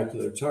inflation back to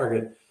their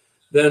target,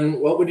 then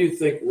what would you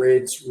think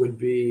rates would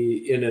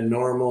be in a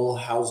normal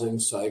housing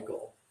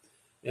cycle?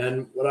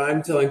 And what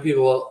I'm telling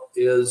people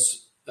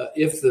is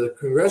if the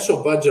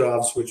Congressional Budget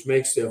Office, which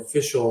makes the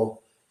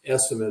official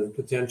estimate of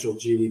potential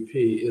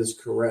GDP, is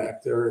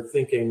correct, they're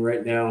thinking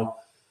right now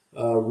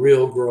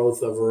real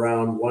growth of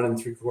around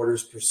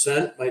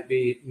 1.75% might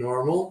be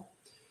normal,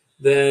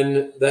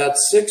 then that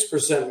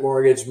 6%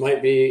 mortgage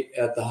might be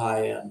at the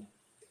high end.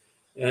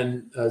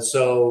 And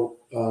so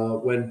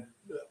when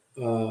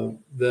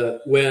the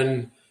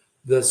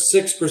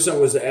 6%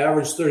 was the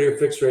average 30-year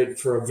fixed rate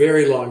for a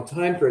very long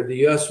time period, the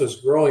U.S. was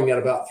growing at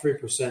about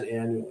 3%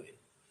 annually,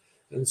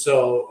 and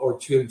so, or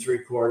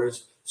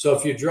 2.75. So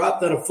if you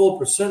drop that a full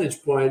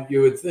percentage point,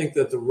 you would think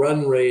that the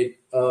run rate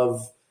of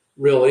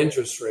real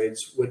interest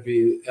rates would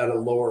be at a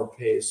lower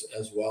pace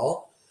as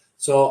well.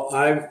 So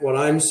what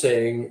I'm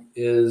saying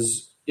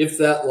is, if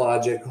that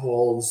logic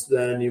holds,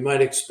 then you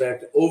might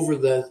expect over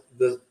the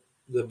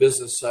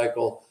business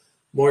cycle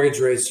mortgage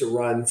rates to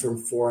run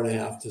from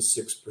 4.5% to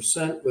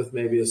 6%, with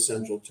maybe a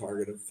central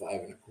target of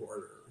 5.25%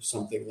 or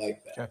something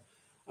like that. Okay.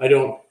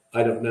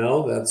 I don't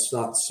know. That's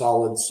not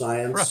solid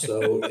science. Right.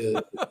 So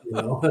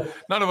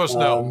none of us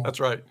know.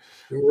 That's right.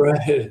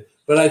 Right.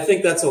 But I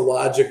think that's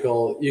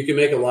you can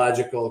make a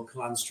logical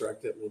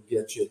construct that will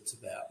get you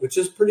to that, which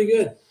is pretty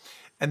good.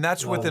 And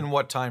that's within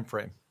what time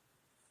frame?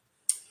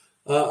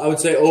 I would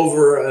say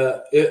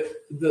over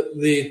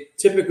the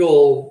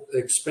typical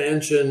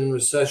expansion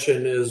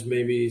recession is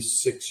maybe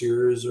 6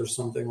 years or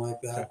something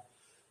like that. Okay.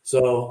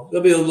 So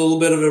there'll be a little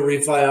bit of a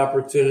refi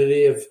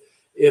opportunity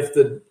if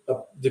the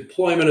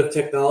deployment of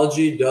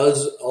technology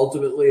does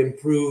ultimately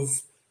improve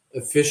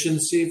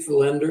efficiency for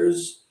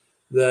lenders,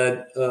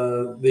 that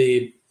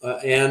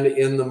and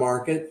in the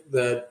market,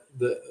 that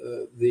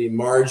the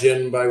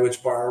margin by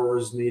which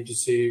borrowers need to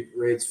see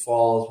rates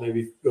fall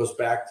maybe goes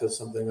back to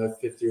something like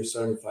 50 or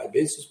 75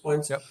 basis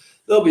points. Yep.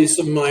 There'll be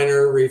some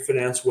minor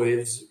refinance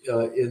waves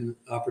in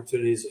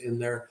opportunities in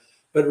there.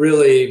 But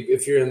really,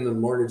 if you're in the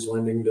mortgage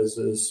lending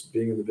business,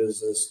 being in the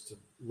business to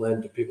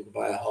lend to people to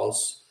buy a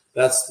house,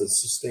 that's the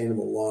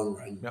sustainable long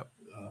run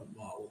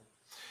model.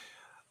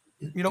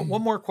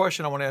 One more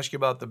question I want to ask you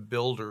about the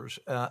builders.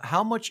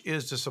 How much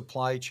is the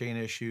supply chain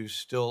issue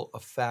still a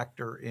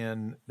factor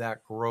in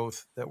that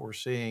growth that we're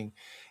seeing?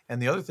 And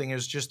the other thing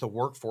is just the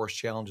workforce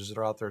challenges that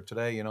are out there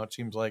today. It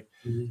seems like,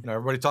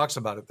 everybody talks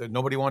about it, that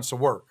nobody wants to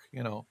work.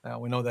 Now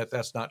we know that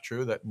that's not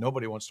true, that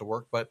nobody wants to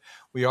work, but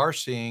we are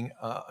seeing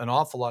an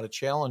awful lot of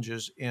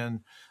challenges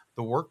in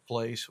the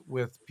workplace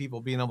with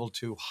people being able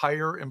to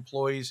hire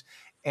employees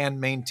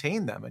and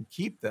maintain them and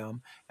keep them.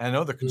 And I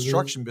know the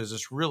construction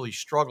business really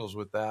struggles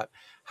with that.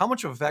 How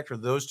much of a factor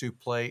do those two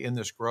play in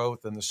this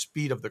growth and the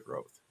speed of the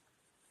growth?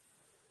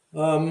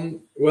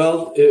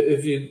 Well,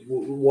 if you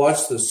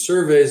watch the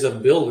surveys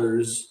of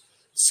builders,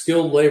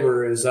 skilled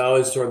labor is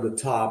always toward the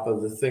top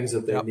of the things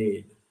that they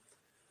need.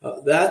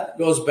 That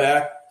goes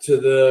back to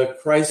the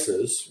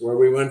crisis where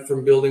we went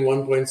from building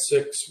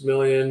 1.6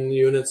 million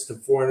units to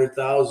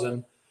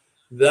 400,000.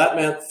 That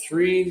meant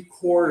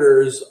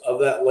 3/4 of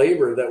that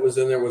labor that was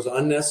in there was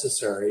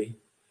unnecessary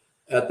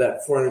at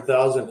that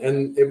 400,000.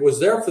 And it was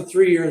there for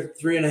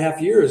 3.5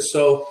 years.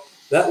 So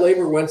that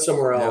labor went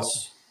somewhere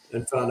else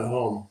and found a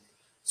home.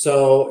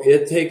 So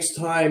it takes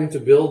time to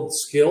build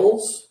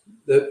skills.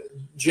 The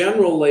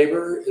general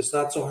labor is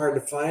not so hard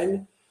to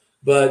find,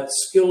 but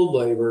skilled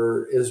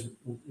labor is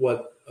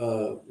what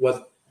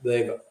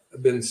they've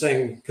been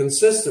saying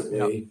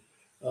consistently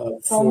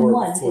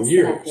for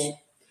years.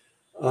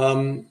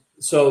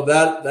 So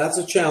that's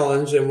a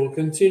challenge, and will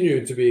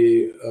continue to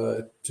be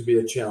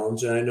a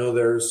challenge. And I know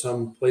there are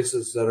some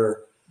places that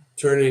are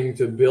turning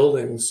to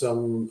building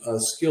some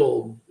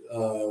skilled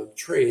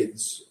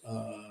trades.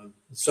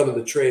 Some of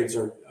the trades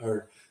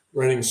are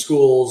running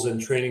schools and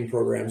training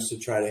programs to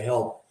try to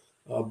help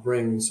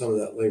bring some of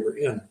that labor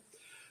in.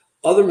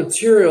 Other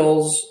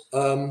materials,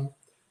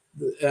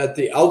 at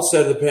the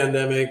outset of the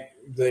pandemic,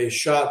 they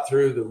shot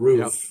through the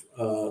roof.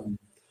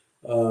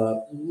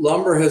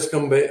 Lumber has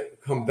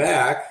come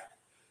back.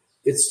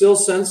 It's still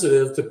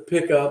sensitive to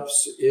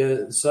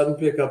sudden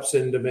pickups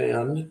in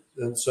demand.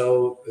 And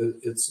so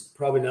it's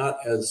probably not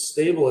as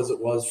stable as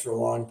it was for a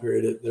long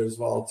period. There's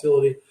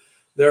volatility.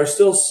 There are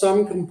still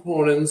some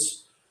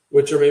components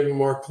which are maybe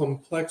more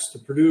complex to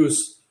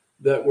produce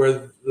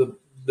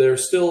they're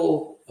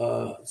still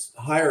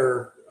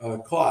higher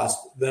cost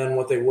than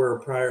what they were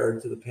prior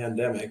to the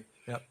pandemic.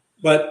 Yep.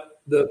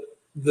 But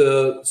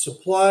the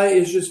supply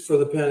issues for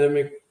the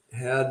pandemic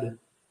had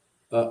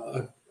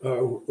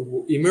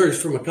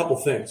emerged from a couple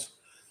things.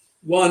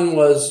 One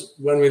was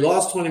when we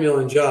lost 20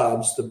 million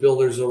jobs, the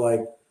builders are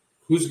like,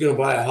 who's going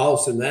to buy a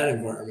house in that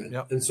environment?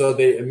 Yep. And so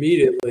they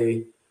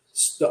immediately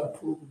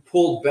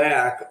pulled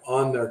back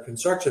on their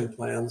construction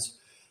plans.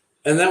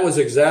 And that was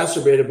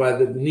exacerbated by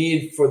the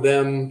need for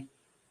them,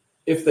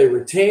 if they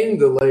retained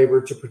the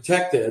labor, to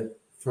protect it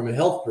from a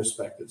health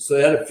perspective. So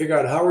they had to figure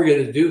out how we're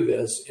going to do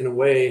this in a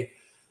way,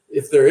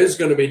 if there is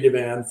going to be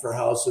demand for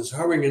houses,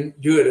 how are we going to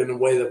do it in a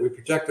way that we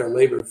protect our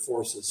labor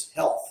force's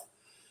health?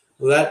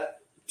 Well, that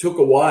took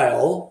a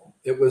while.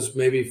 It was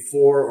maybe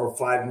 4 or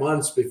 5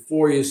 months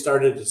before you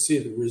started to see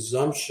the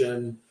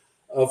resumption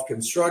of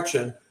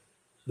construction.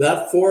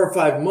 That 4 or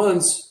 5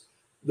 months,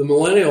 the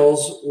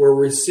millennials were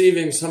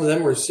receiving, some of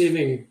them were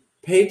receiving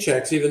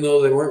paychecks, even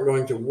though they weren't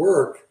going to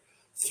work,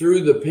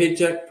 through the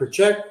Paycheck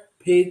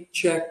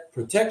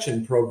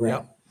Protection Program.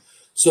 Yep.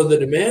 So the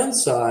demand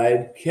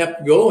side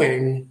kept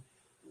going,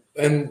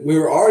 and we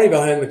were already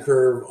behind the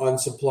curve on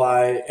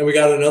supply, and we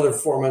got another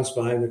 4 months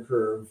behind the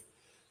curve.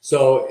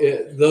 So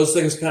those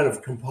things kind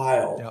of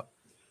compiled. Yep.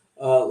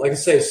 Like I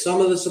say, some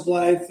of the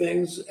supply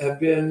things have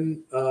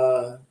been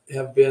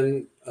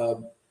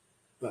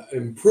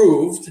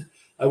improved.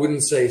 I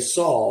wouldn't say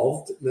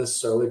solved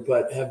necessarily,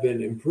 but have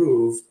been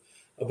improved.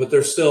 But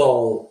they're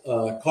still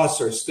costs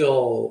are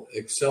still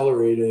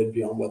accelerated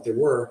beyond what they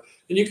were,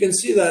 and you can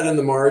see that in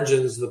the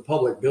margins of the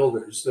public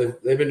builders.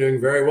 They've been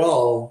doing very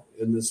well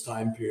in this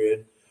time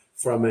period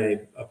from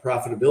a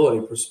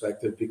profitability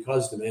perspective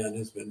because demand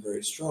has been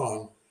very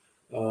strong.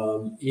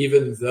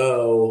 Even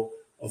though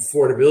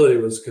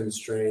affordability was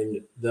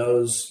constrained,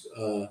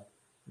 the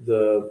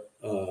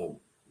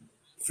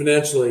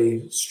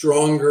financially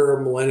stronger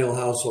millennial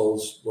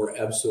households were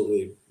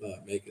absolutely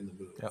making the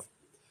move. Yep.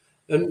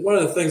 And one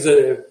of the things that,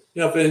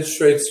 if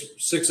interest rates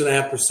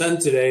 6.5%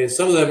 today,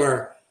 some of them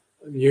are,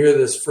 you hear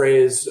this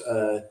phrase,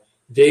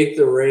 date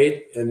the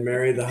rate and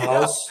marry the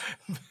house.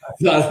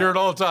 Yeah. I hear it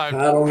all the time.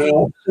 I don't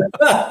know.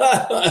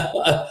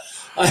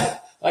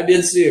 I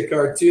did see a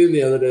cartoon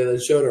the other day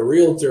that showed a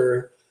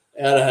realtor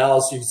at a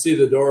house. You could see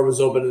the door was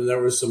open and there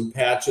was some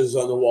patches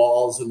on the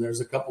walls and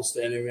there's a couple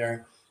standing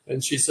there.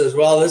 And she says,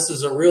 well, this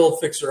is a real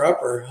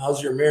fixer-upper.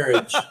 How's your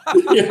marriage?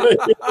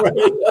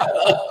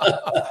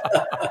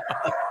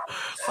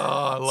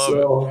 I love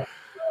it.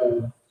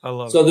 I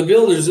love it. So the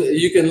builders,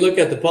 you can look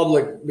at the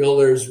public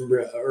builders'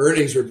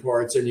 earnings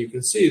reports and you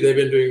can see they've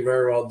been doing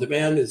very well.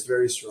 Demand is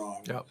very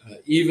strong, Yep.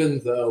 Even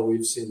though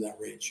we've seen that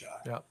rate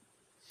shock. Yeah.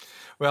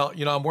 Well,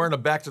 I'm wearing a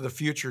Back to the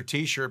Future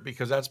T-shirt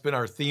because that's been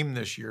our theme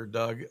this year,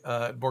 Doug,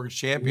 at Mortgage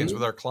Champions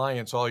with our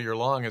clients all year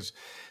long. Is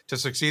to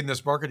succeed in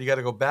this market, you got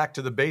to go back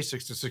to the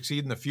basics to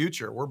succeed in the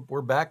future.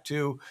 We're back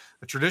to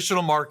a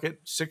traditional market,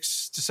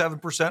 6 to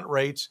 7%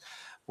 rates.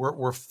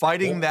 We're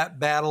fighting that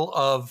battle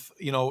of,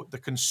 the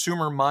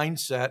consumer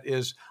mindset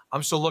is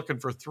I'm still looking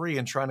for 3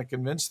 and trying to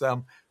convince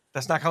them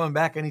that's not coming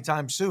back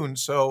anytime soon.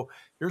 So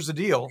here's the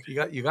deal.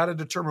 You got to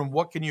determine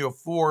what can you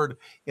afford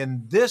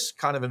in this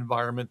kind of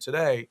environment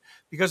today,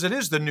 because it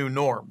is the new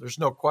norm. There's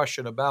no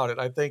question about it.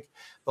 I think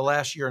the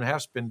last year and a half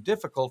has been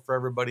difficult for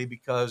everybody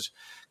because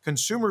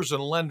consumers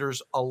and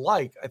lenders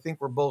alike, I think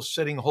we're both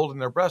sitting, holding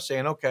their breath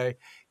saying, okay,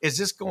 is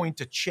this going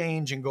to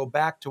change and go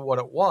back to what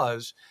it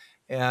was?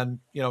 And,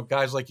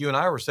 guys like you and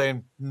I were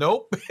saying,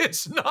 nope,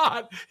 it's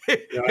not.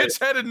 It's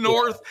headed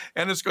north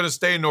and it's going to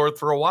stay north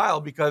for a while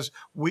because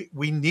we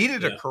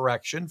needed a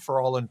correction for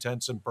all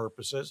intents and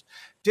purposes.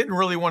 Didn't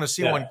really want to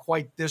see one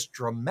quite this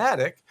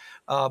dramatic,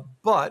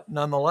 but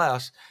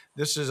nonetheless,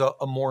 this is a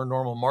more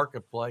normal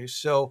marketplace.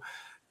 So,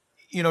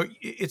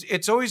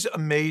 it's always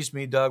amazed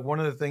me, Doug. One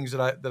of the things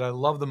that I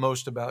love the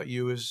most about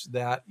you is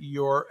that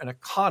you're an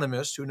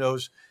economist who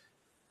knows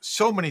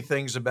so many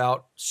things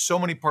about so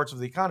many parts of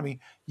the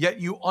economy,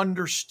 yet you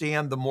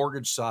understand the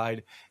mortgage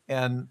side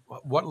and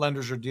what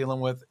lenders are dealing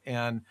with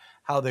and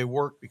how they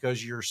work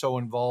because you're so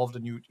involved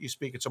and you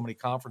speak at so many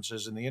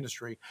conferences in the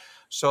industry.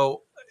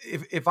 So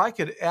if I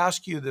could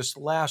ask you this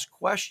last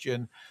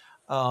question,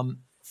 from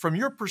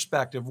your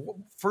perspective,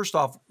 first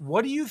off,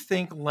 what do you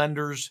think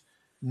lenders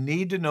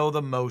need to know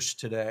the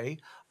most today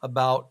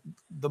about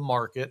the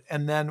market?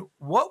 And then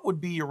what would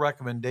be your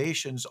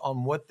recommendations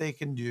on what they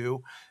can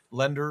do,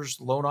 lenders,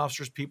 loan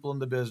officers, people in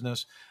the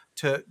business,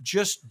 to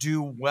just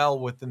do well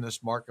within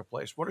this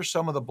marketplace? What are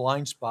some of the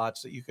blind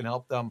spots that you can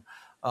help them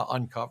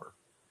uncover?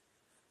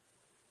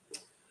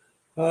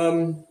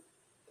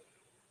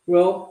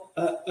 Well,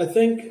 I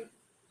think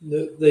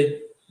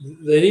they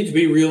need to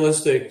be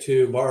realistic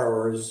to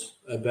borrowers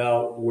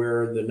about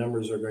where the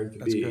numbers are going to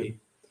be.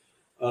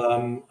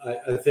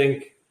 I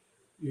think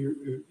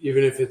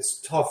even if it's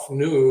tough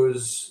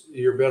news,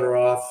 you're better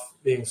off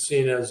being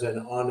seen as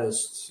an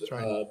honest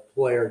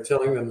player,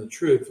 telling them the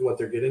truth, what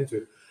they're getting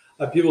into.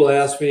 People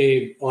ask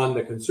me on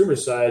the consumer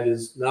side,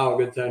 is now a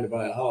good time to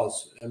buy a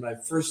house? And my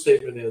first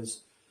statement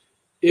is,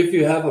 if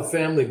you have a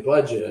family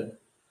budget,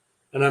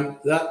 and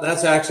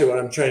that's actually what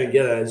I'm trying to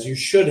get at, is you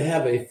should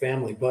have a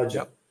family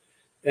budget.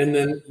 and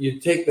then you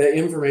take that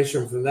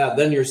information from that.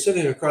 Then you're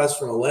sitting across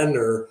from a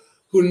lender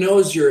who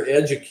knows you're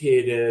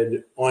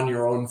educated on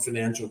your own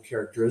financial Yep.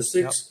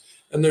 characteristics,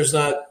 and there's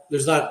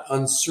not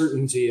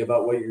uncertainty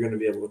about what you're going to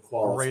be able to Great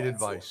qualify for.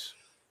 advice.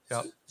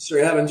 Yep. So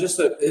you're having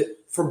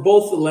for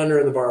both the lender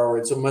and the borrower,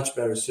 it's a much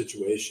better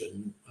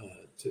situation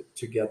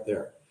to get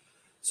there.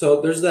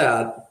 So there's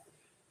that.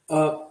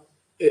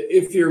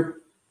 If you're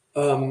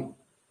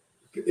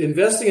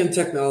investing in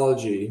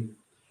technology,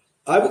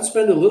 I would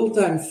spend a little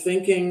time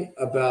thinking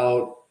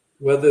about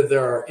whether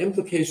there are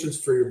implications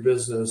for your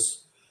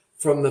business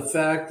from the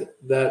fact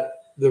that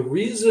the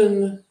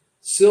reason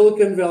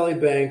Silicon Valley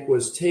Bank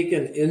was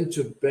taken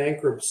into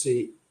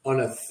bankruptcy on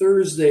a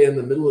Thursday in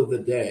the middle of the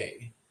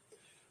day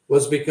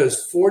was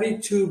because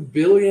 $42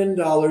 billion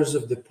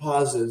of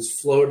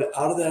deposits flowed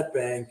out of that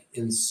bank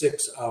in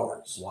 6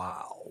 hours.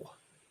 Wow.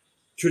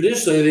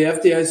 Traditionally, the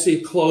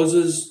FDIC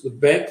closes, the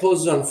bank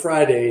closes on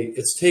Friday,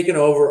 it's taken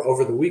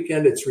over the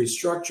weekend, it's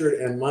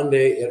restructured, and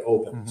Monday it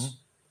opens. Mm-hmm.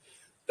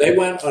 They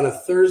went on a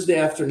Thursday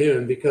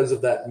afternoon because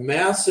of that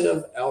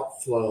massive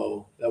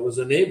outflow that was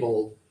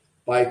enabled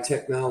by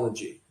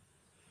technology.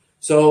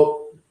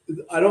 So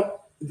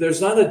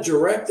there's not a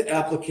direct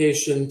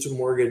application to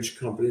mortgage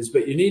companies,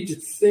 but you need to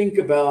think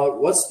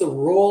about what's the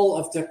role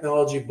of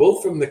technology,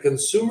 both from the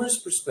consumer's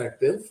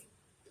perspective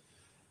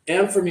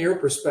and from your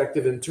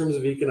perspective in terms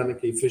of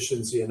economic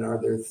efficiency. And are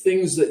there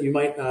things that you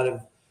might not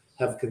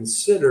have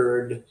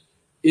considered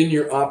in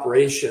your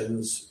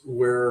operations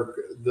where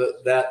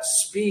that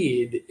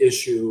speed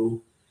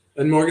issue,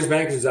 and mortgage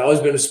banking has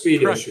always been a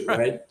speed issue,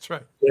 right? That's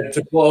right.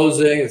 To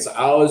closing, it's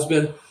always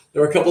been.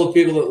 There were a couple of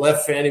people that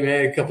left Fannie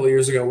Mae a couple of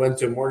years ago, went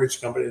to a mortgage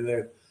company, and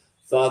they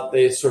thought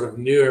they sort of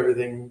knew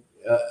everything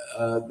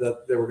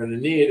that they were going to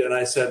need. And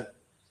I said,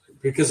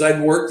 because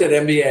I'd worked at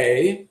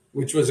MBA,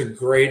 which was a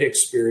great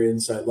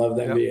experience. I loved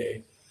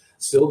MBA,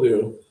 still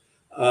do.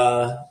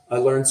 I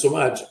learned so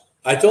much.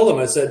 I told them,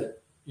 I said,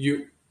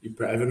 you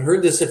probably haven't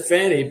heard this at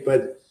Fannie,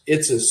 but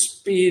it's a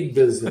speed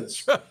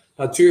business.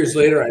 2 years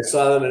later, I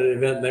saw them at an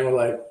event, and they were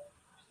like,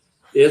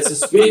 it's a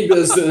speed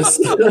business.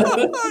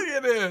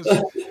 It is.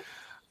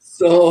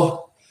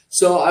 So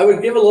I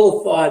would give a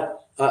little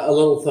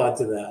thought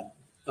to that.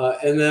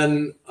 And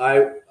then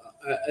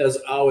as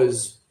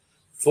always,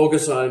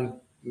 focus on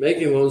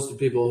making loans to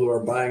people who are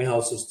buying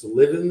houses to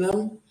live in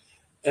them,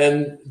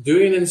 and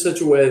doing it in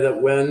such a way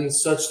that when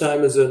such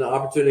time as an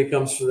opportunity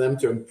comes for them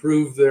to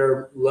improve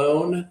their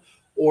loan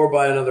or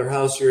buy another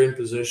house, you're in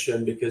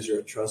position because you're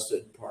a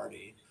trusted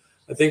party.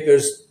 I think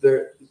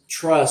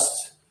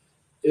trust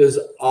is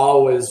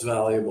always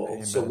valuable.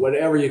 Amen. So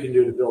whatever you can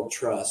do to build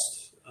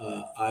trust,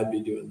 I'd be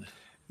doing that.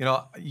 You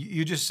know,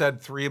 you just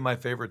said three of my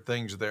favorite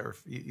things there.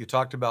 You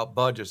talked about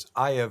budgets.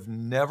 I have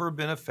never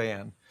been a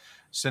fan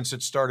since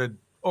it started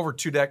over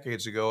 2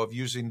 decades ago of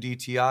using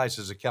DTIs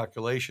as a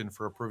calculation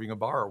for approving a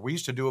borrower. We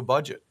used to do a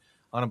budget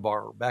on a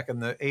borrower back in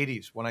the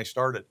 80s when I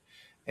started.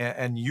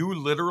 And you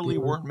literally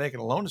weren't making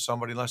a loan to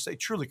somebody unless they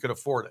truly could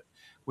afford it.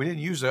 We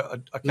didn't use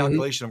a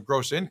calculation of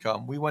gross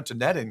income. We went to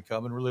net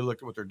income and really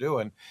looked at what they're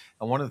doing.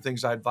 And one of the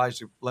things I advise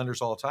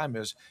lenders all the time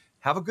is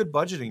have a good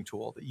budgeting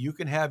tool that you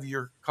can have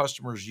your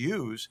customers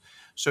use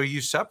so you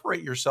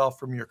separate yourself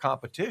from your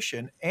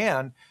competition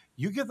and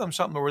you give them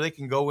something where they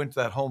can go into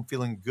that home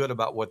feeling good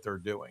about what they're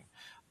doing.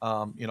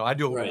 I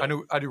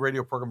do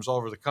radio programs all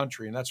over the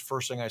country, and that's the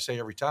first thing I say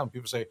every time.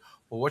 People say,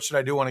 well, what should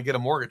I do when I get a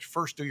mortgage?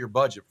 First, do your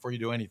budget before you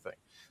do anything.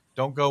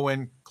 Don't go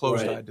in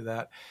closed-eyed to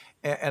that.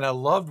 And I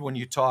loved when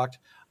you talked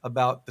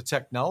about the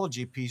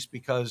technology piece,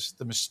 because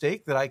the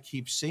mistake that I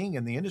keep seeing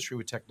in the industry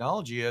with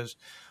technology is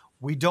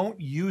we don't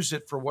use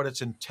it for what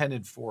it's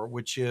intended for,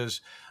 which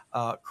is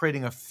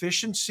creating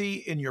efficiency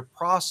in your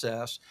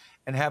process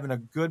and having a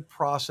good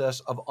process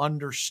of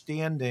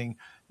understanding,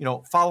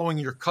 following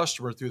your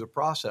customer through the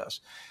process.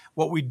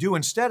 What we do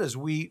instead is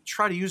we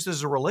try to use it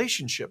as a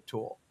relationship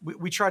tool.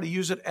 We try to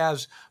use it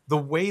as the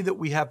way that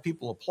we have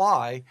people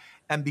apply.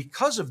 And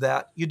because of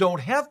that, you don't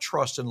have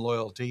trust and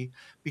loyalty,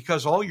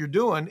 because all you're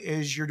doing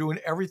is you're doing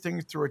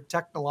everything through a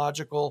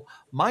technological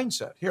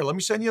mindset. Here, let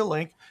me send you a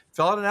link,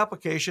 fill out an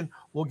application,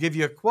 we'll give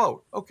you a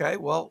quote. Okay,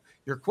 well,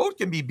 your quote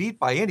can be beat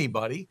by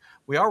anybody.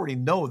 We already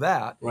know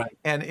that. Right.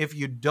 And if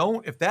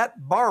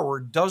that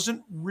borrower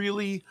doesn't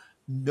really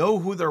know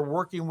who they're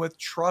working with,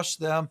 trust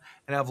them,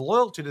 and have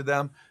loyalty to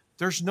them,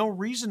 there's no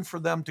reason for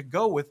them to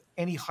go with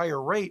any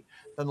higher rate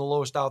than the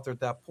lowest out there at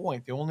that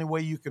point. The only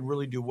way you can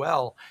really do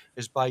well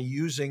is by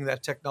using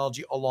that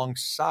technology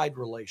alongside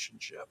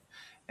relationship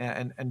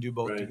and do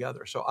both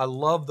together. So I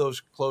love those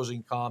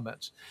closing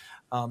comments.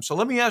 So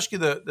let me ask you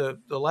the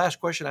last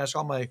question I ask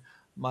all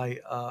my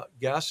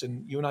guests,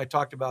 and you and I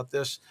talked about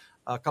this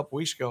a couple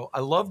weeks ago. I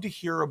love to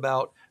hear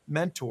about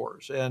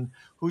mentors and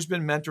who's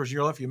been mentors in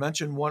your life. You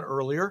mentioned one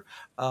earlier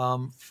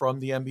from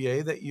the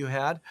MBA that you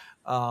had.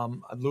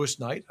 Lewis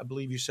Knight, I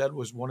believe you said,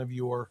 was one of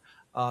your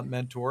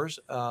mentors.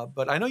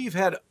 But I know you've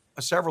had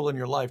several in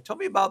your life. Tell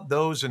me about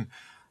those and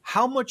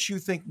how much you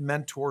think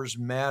mentors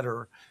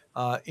matter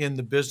in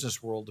the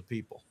business world to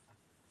people.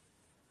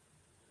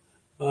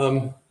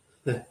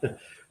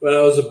 When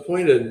I was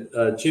appointed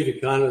chief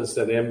economist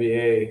at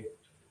MBA,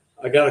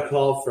 I got a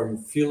call from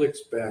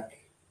Felix Beck.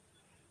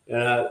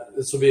 And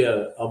this will be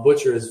I'll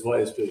butcher his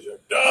voice, but he's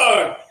like,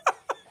 Doug,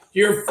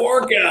 your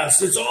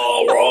forecast, it's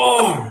all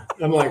wrong.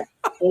 I'm like,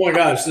 oh my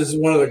gosh, this is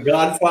one of the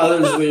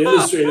godfathers of the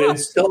industry, and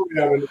he's telling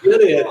me I'm an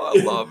idiot. Oh,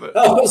 I love it.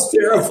 I was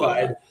I love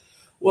terrified. it.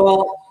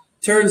 Well,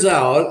 turns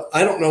out,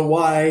 I don't know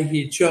why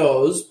he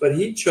chose, but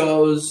he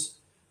chose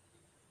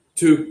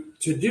to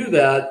do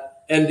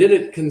that and did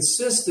it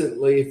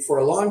consistently for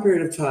a long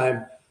period of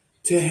time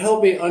to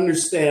help me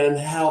understand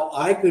how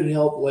I could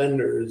help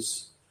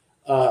lenders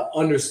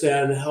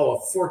understand how a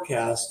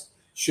forecast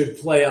should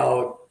play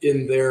out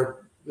in their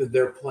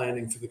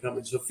planning for the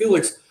company. So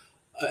Felix,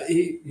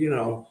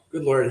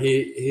 good Lord,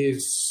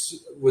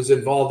 was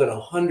involved in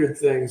 100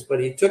 things, but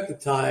he took the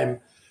time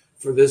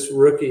for this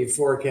rookie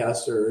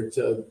forecaster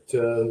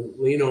to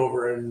lean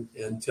over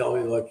and tell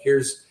me, look,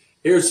 here's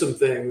some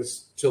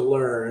things to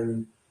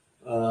learn.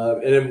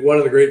 And then one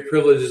of the great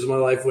privileges of my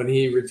life, when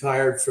he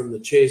retired from the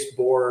Chase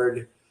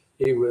board,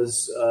 he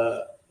was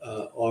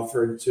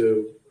offered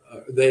to.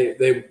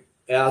 They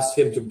asked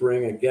him to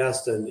bring a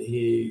guest, and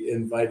he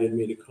invited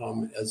me to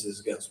come as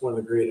his guest. One of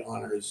the great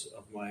honors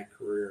of my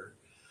career.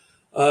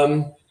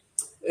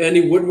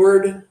 Andy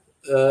Woodward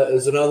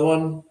is another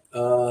one.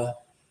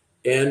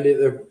 And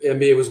the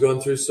NBA was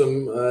going through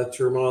some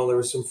turmoil. There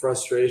were some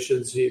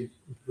frustrations. He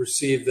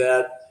perceived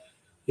that.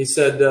 He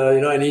said,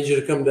 I need you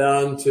to come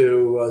down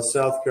to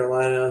South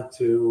Carolina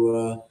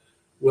to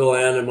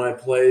Willan and my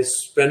place,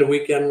 spend a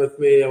weekend with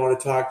me. I want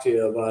to talk to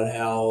you about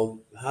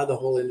how the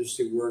whole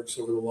industry works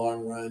over the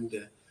long run,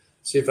 to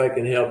see if I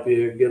can help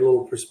you get a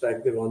little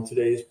perspective on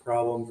today's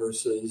problem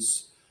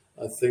versus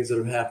things that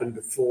have happened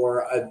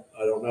before. I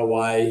don't know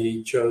why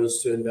he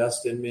chose to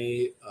invest in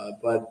me,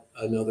 but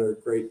another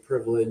great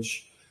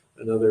privilege,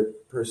 another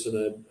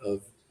person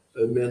of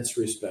immense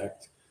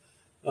respect.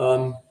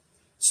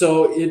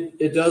 So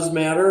it does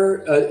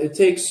matter. It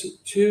takes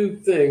two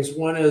things.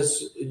 One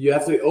is you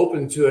have to be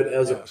open to it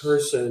as a Yes.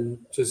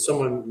 person, to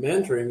someone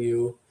mentoring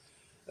you.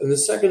 And the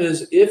second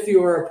is, if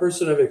you are a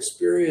person of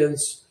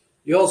experience,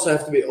 you also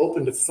have to be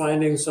open to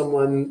finding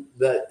someone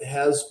that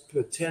has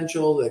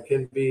potential that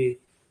can be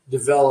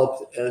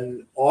developed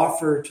and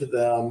offer to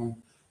them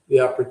the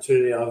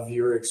opportunity of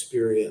your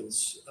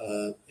experience,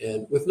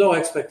 and with no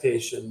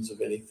expectations of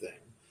anything.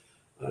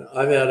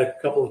 I've had a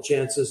couple of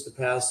chances to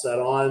pass that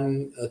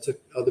on to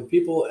other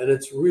people, and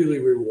it's really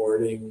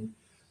rewarding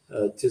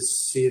to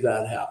see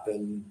that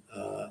happen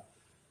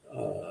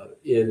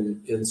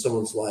in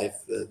someone's life.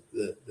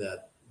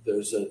 That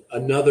there's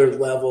another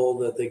level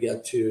that they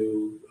get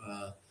to.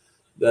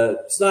 That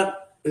it's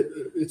not.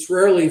 It's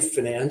rarely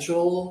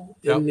financial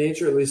in Yep.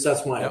 nature. At least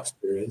that's my Yep.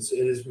 experience.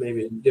 It is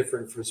maybe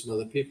different for some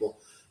other people,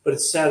 but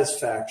it's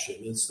satisfaction.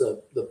 It's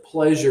the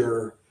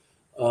pleasure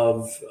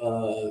of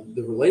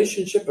the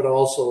relationship, but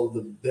also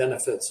the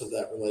benefits of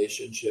that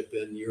relationship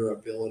and your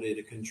ability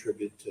to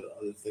contribute to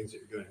other things that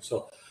you're doing.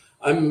 So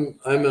I'm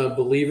a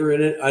believer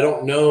in it. I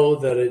don't know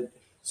that it.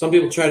 Some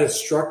people try to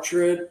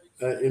structure it.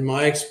 In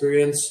my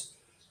experience,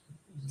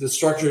 the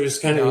structure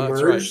just kind of No,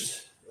 that's right. emerged.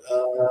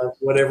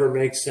 Whatever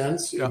makes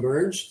sense Yep.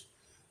 emerged.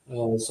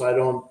 So I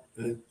don't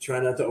try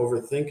not to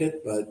overthink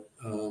it, but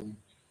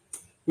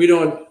we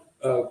don't.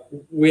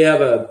 We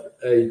have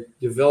a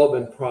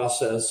development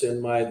process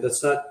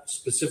that's not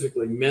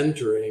specifically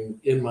mentoring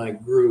in my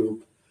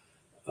group,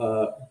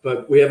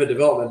 but we have a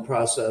development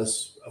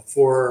process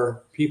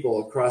for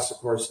people across the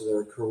course of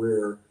their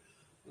career,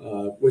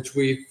 which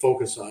we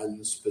focus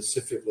on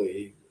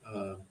specifically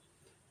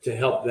to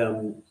help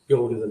them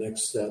go to the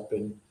next step.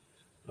 And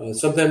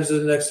sometimes the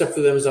next step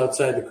for them is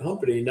outside the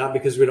company, not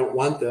because we don't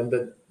want them,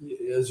 but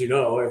as you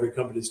know, every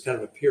company is kind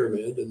of a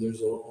pyramid, and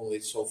there's only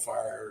so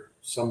far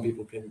some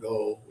people can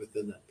go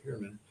within that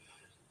pyramid.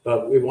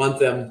 But we want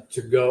them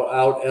to go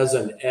out as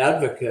an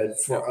advocate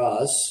for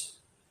us,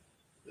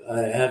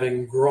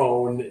 having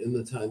grown in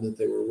the time that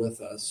they were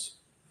with us.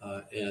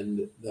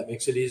 And that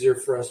makes it easier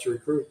for us to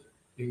recruit.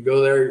 You can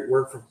go there,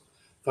 work for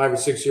 5 or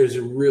 6 years,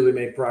 and really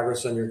make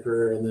progress on your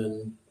career, and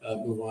then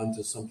move on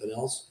to something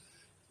else.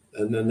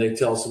 And then they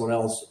tell someone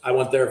else, I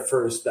went there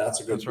first. That's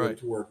a good That's group right.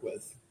 to work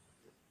with.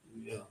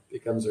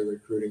 Becomes a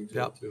recruiting tool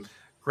Yep. too.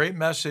 Great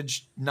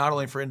message, not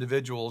only for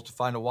individuals to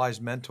find a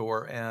wise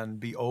mentor and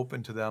be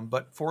open to them,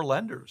 but for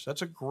lenders.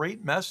 That's a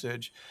great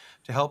message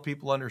to help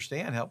people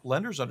understand, help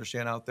lenders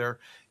understand out there.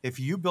 If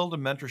you build a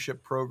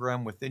mentorship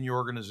program within your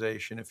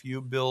organization, if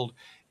you build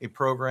a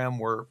program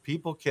where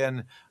people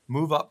can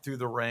move up through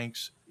the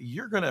ranks,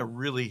 you're going to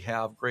really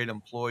have great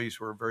employees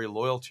who are very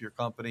loyal to your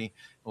company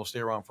and will stay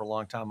around for a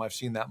long time. I've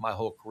seen that my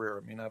whole career.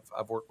 I mean,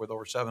 I've worked with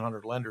over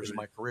 700 lenders in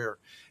Right. my career,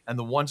 and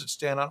the ones that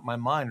stand out in my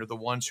mind are the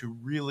ones who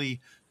really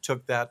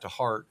took that to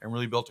heart and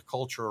really built a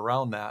culture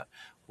around that,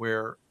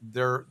 where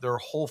their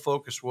whole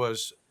focus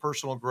was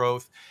personal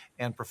growth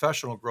and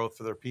professional growth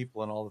for their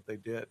people and all that they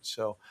did.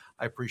 So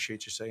I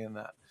appreciate you saying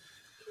that.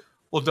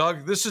 Well,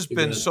 Doug, this has You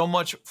been bet. so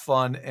much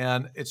fun,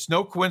 and it's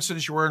no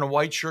coincidence you're wearing a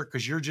white shirt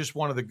because you're just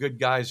one of the good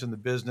guys in the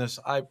business.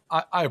 I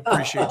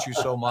appreciate you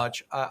so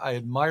much. I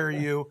admire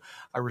you.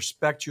 I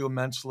respect you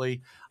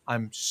immensely.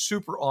 I'm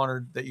super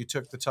honored that you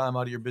took the time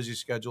out of your busy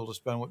schedule to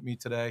spend with me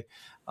today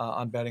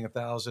on Betting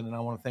 1,000, and I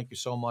want to thank you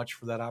so much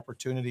for that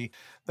opportunity.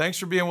 Thanks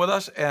for being with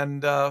us,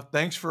 and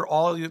thanks for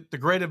all the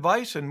great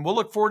advice. And we'll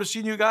look forward to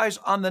seeing you guys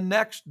on the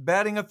next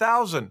Batting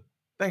 1,000.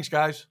 Thanks,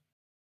 guys.